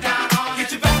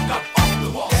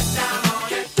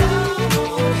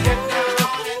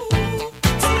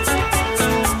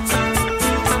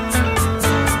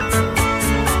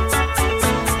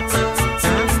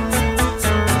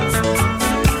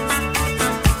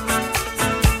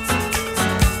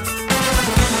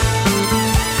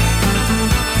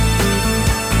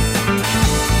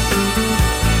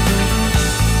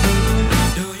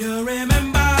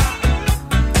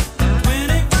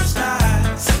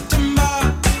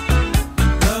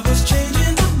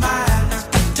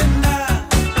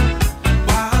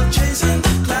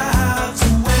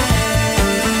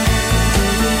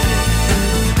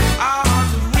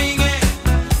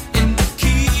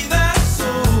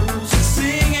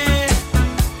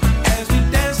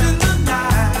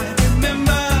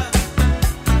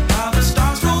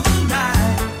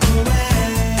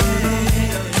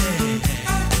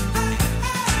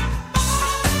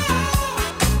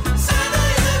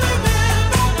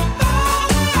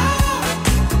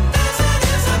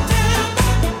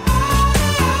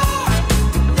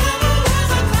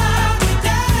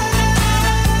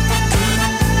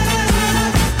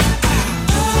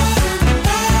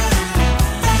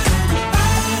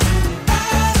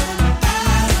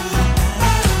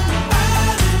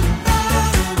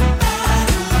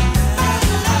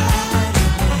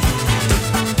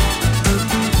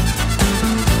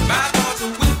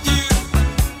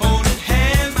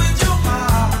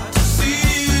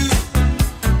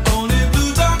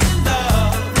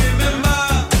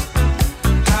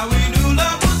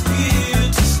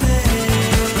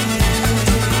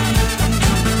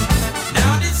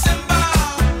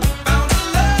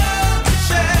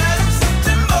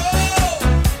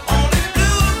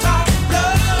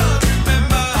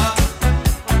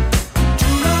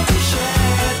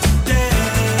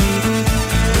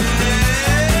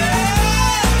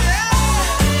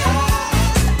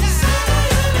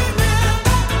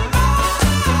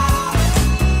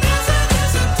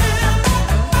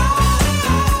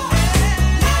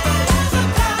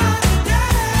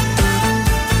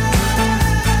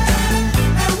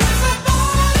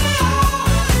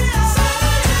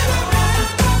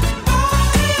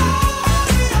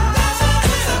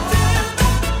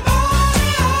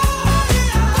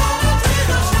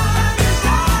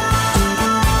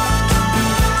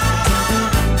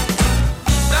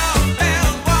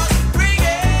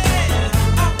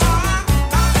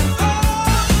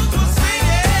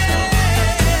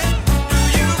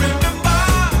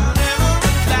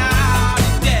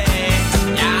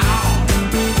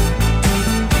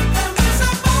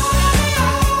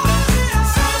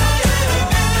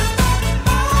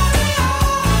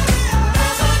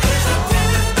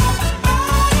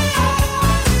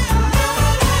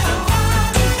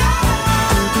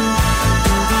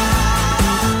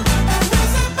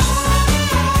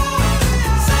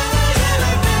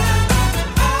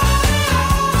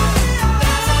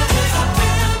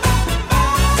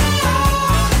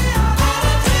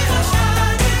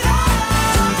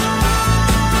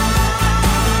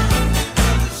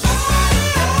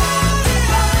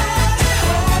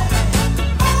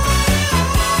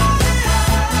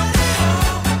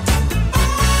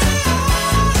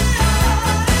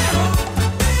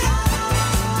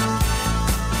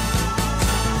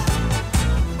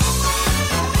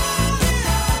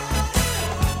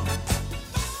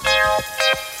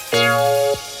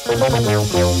 It's all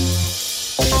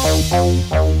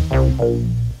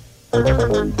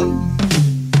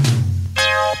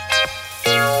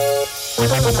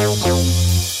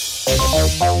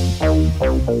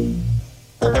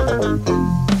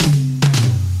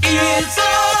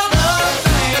a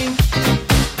thing.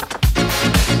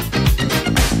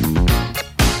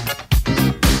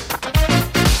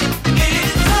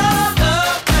 It's all a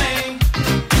thing.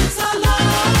 It's a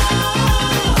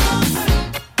love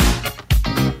thing.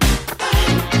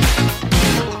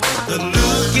 The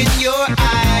look in your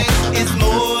eyes is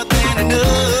more than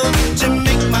enough to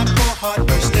make my poor heart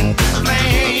burst into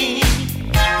flame.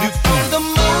 Knew from the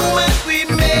moment we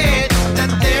met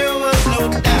that there was no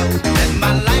doubt that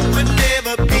my life would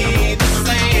never be the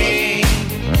same.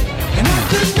 And I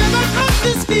could never have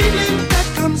this feeling that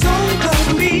comes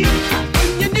over me.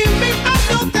 When you're near me, I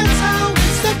know that's how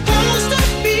it's supposed to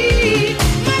be.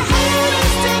 My heart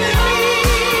is telling me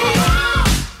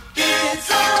it's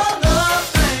all a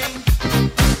thing.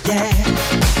 Yeah.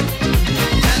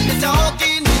 Got me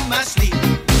talking in my sleep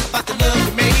about the love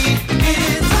we made.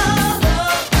 It's all a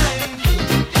thing.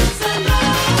 It's a love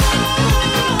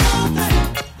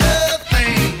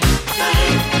thing.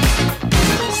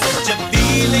 Such a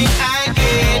feeling I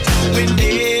get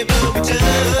whenever we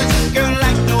touch, girl,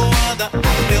 like no other I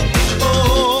felt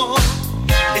before.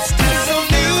 It's still so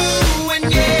new and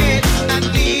yet I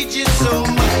need you so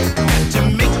much to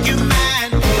make you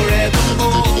mine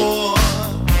forevermore.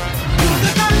 You're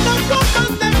the kind of woman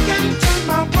that can turn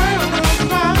my world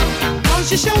around. 'Cause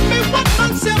you show me what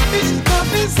unselfish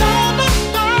love is all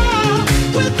about.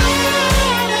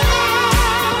 Without it,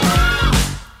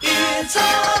 it's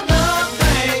all a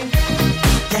thing.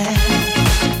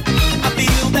 Yeah. I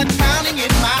feel that pounding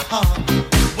in my heart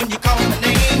when you call my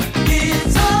name.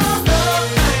 It's all a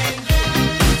thing.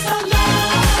 It's a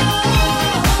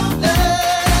love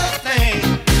thing.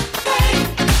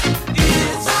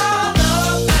 It's all a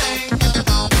thing.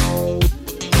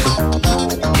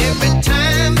 Every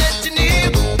time that you're near,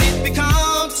 it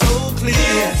becomes so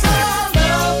clear. It's all a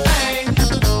thing.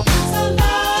 It's a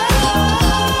love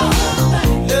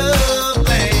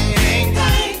thing.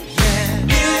 Yeah.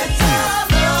 It's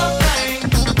all a thing.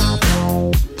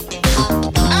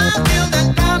 I feel that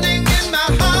pounding in my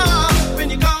heart when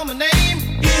you call my name.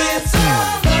 It's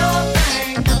all a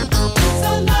thing. It's a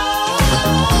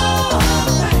love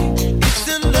thing. It's a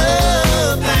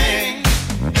love thing.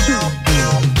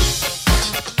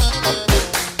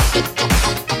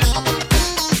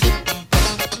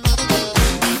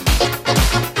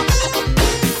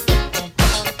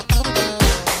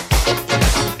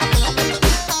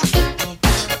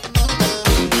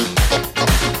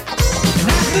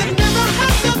 Could never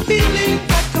have the feeling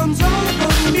that comes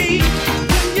over me.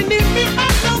 When you're near me, I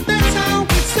know that's how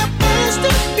it's supposed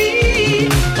to be.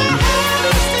 My heart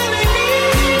is telling me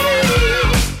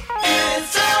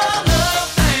it's all a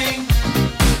thing.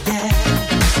 Yeah.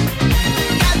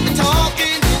 Got me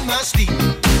talking in my sleep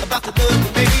about the love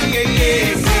we made.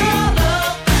 It's all a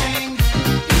thing.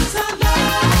 It's a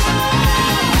love.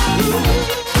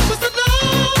 It's a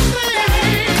love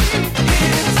thing.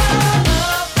 It's all a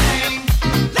thing.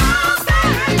 Love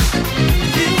thing.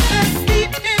 Feel that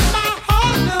beat in my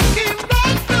heart looking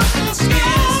right from the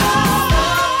sky.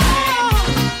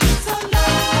 It's a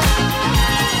love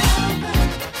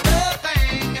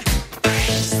thing.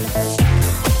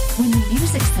 When the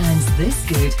music sounds this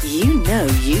good, you know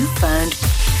you found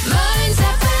Mearns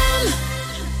FM.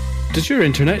 Does your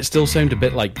internet still sound a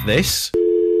bit like this?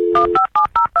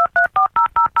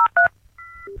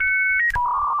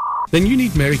 Then you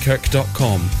need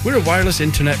Marykirk.com. We're a wireless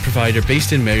internet provider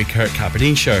based in Marykirk,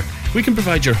 Aberdeenshire. We can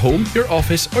provide your home, your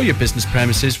office or your business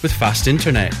premises with fast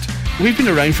internet. We've been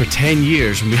around for 10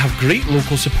 years and we have great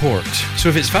local support. So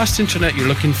if it's fast internet you're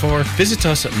looking for, visit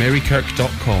us at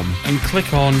Marykirk.com and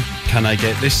click on Can I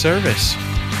Get This Service?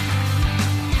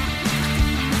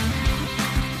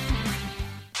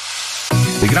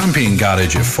 The Grampian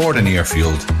Garage at Ford and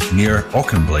Airfield, near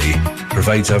Auchenblay,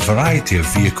 provides a variety of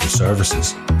vehicle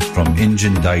services, from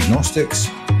engine diagnostics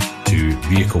to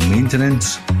vehicle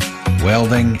maintenance,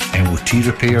 welding, MOT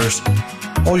repairs,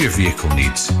 all your vehicle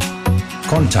needs.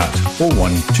 Contact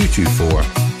 01224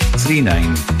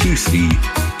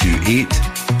 392328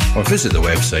 or visit the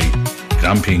website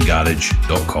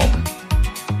grampiangarage.com.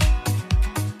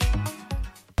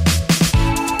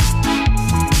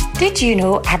 Did you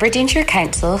know Aberdeenshire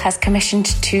Council has commissioned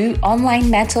 2 online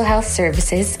mental health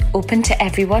services open to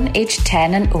everyone aged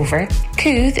 10 and over?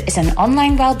 Cooth is an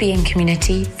online wellbeing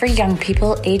community for young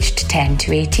people aged 10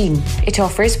 to 18. It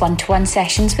offers one-to-one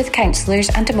sessions with counsellors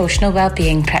and emotional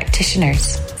wellbeing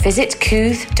practitioners. Visit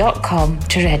Cooth.com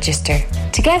to register.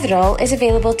 Togetherall is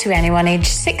available to anyone aged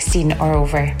 16 or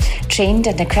over. Trained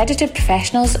and accredited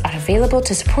professionals are available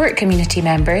to support community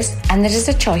members, and there is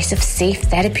a choice of safe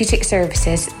therapeutic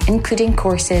services, including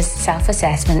courses,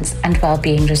 self-assessments and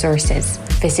wellbeing resources.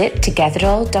 Visit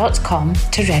togetherall.com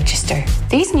to register.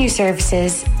 These new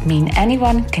services mean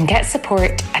anyone can get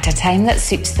support at a time that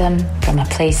suits them from a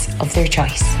place of their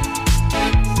choice.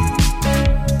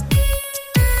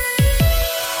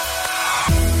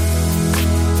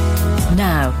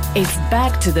 Now, it's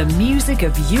back to the music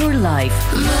of your life.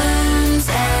 Mearns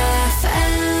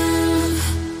FM.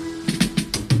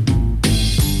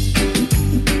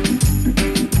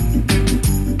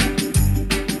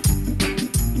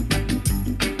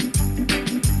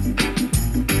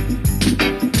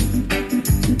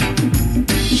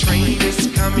 Train is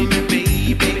coming,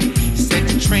 baby. Said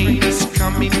the train is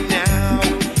coming now.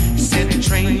 Said the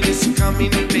train is coming,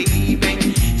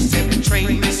 baby. Said the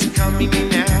train is coming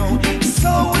now. So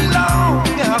long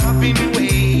I've been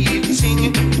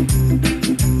waiting,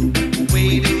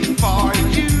 waiting for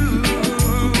you.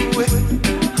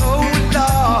 Oh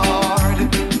Lord,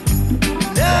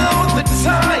 now the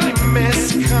time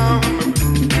has come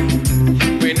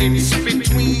when it's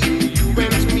between you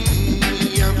and me.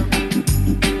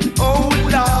 Oh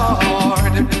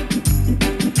Lord,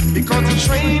 because the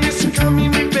train is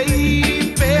coming,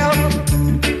 baby.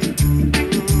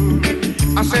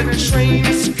 I said the train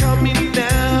is coming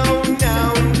now,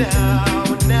 now, now,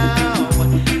 now.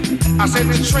 I said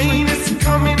the train is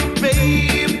coming,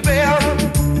 baby.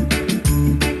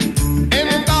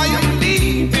 And I am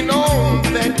leaving on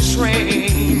that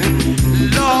train,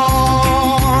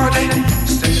 Lord. I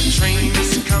said the train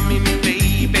is coming,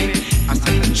 baby. I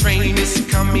said the train is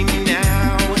coming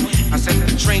now. I said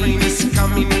the train is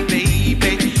coming,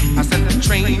 baby. I said the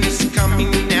train is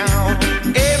coming now.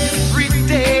 Every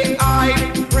day I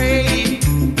pray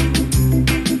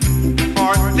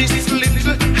for this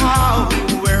little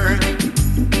hour.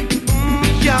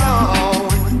 Yeah.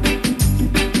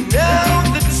 Now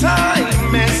the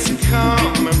time has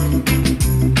come,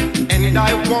 and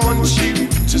I want you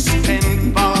to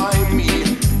stand by me.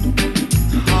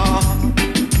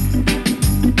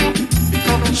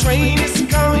 Because the train is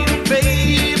coming,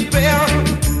 baby.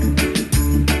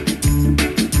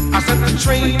 I said the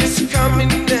train is coming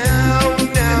now,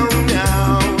 now,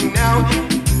 now, now.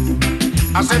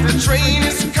 I said the train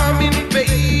is coming,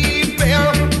 baby.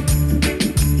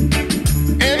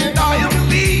 And I am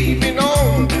leaving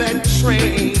on that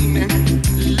train,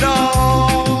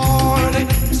 Lord. I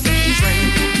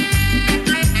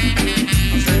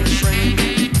said the train,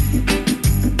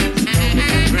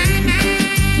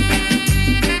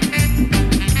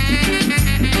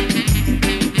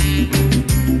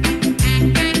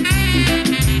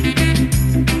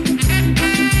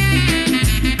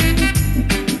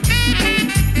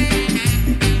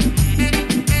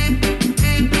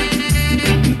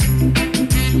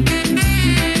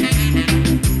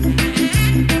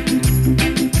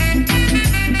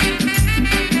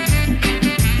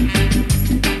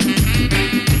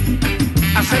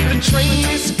 I said the train is coming, baby. I said the train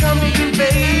is coming,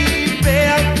 baby.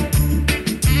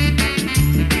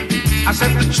 I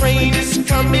said the train is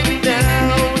coming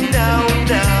now, now,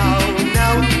 now,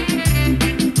 now.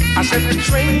 I said the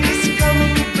train is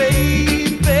coming,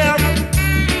 baby.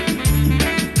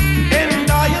 And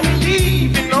I am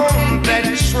leaving on that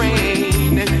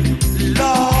train,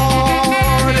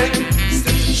 Lord. I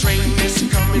said the train is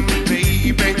coming,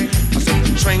 baby. I said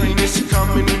the train is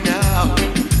coming now.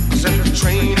 I said the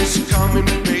train is coming,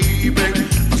 baby.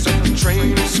 I said the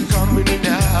train is coming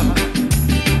now.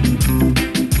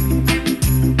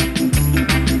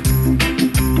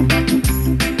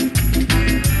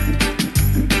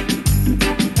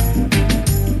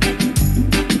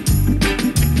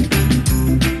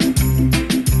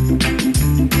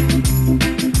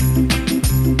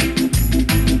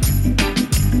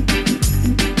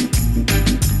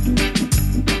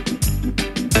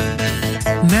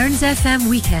 Mearns FM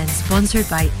Weekend, sponsored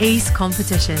by Ace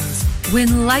Competitions.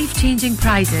 Win life-changing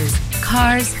prizes,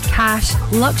 cars, cash,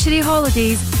 luxury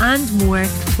holidays and more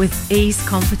with Ace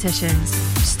Competitions.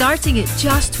 Starting at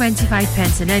just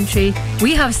 25p an entry,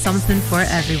 we have something for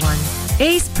everyone.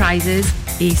 Ace prizes,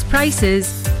 Ace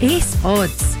prices, Ace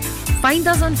odds. Find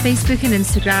us on Facebook and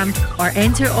Instagram or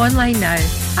enter online now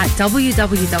at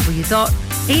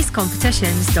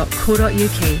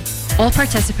www.acecompetitions.co.uk. All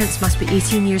participants must be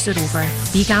 18 years or over.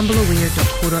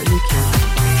 BeGambleAware.co.uk.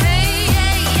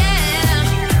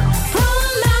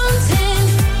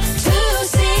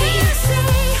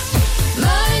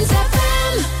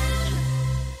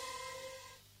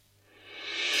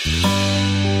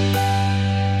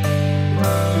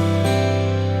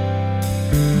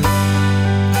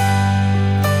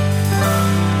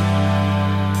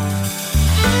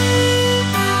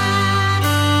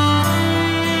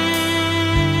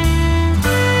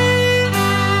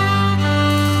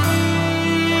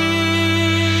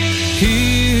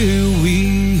 Here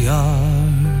we are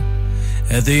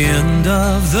at the end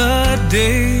of the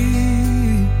day,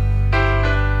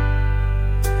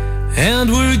 and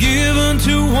we're given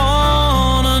to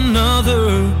one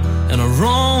another in our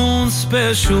own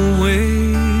special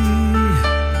way.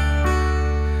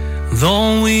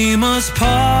 Though we must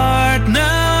part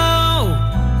now,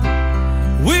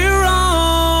 we're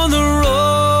on the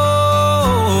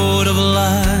road of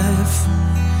life.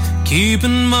 Keep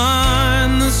in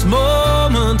mind this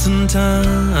moment in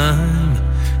time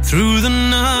through the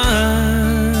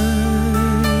night,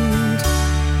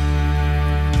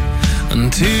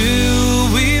 until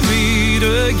we meet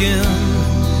again.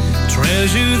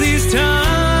 Treasure these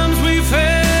times we've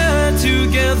had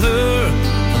together,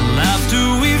 the laughter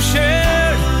we've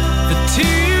shared, the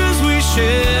tears we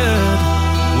shed.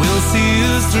 Will see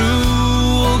us through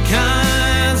all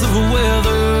kinds of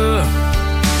weather.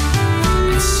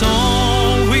 The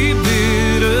song we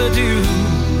bid adieu,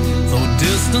 though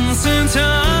distance and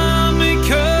time may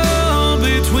come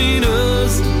between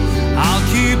us, I'll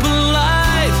keep a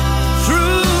light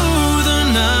through the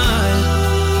night,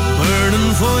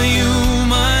 burning for you,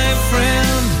 my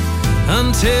friend,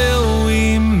 until we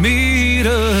meet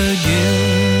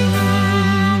again.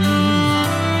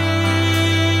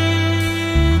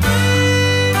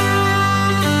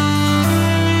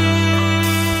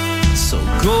 So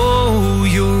go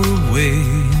your way,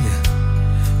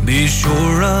 be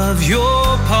sure of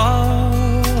your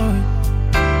part,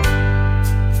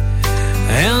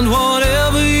 and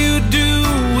whatever you do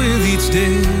with each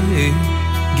day,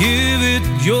 give it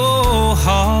your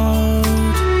heart.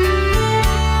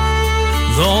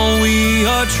 Though we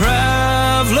are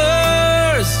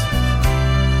travelers,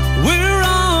 we're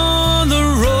on the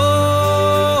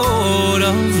road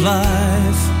of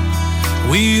life.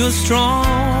 We are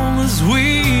strong as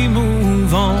we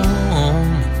move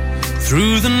on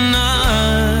through the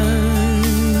night,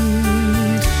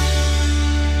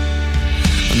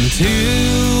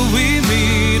 until we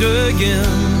meet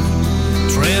again.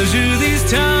 Treasure these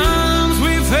times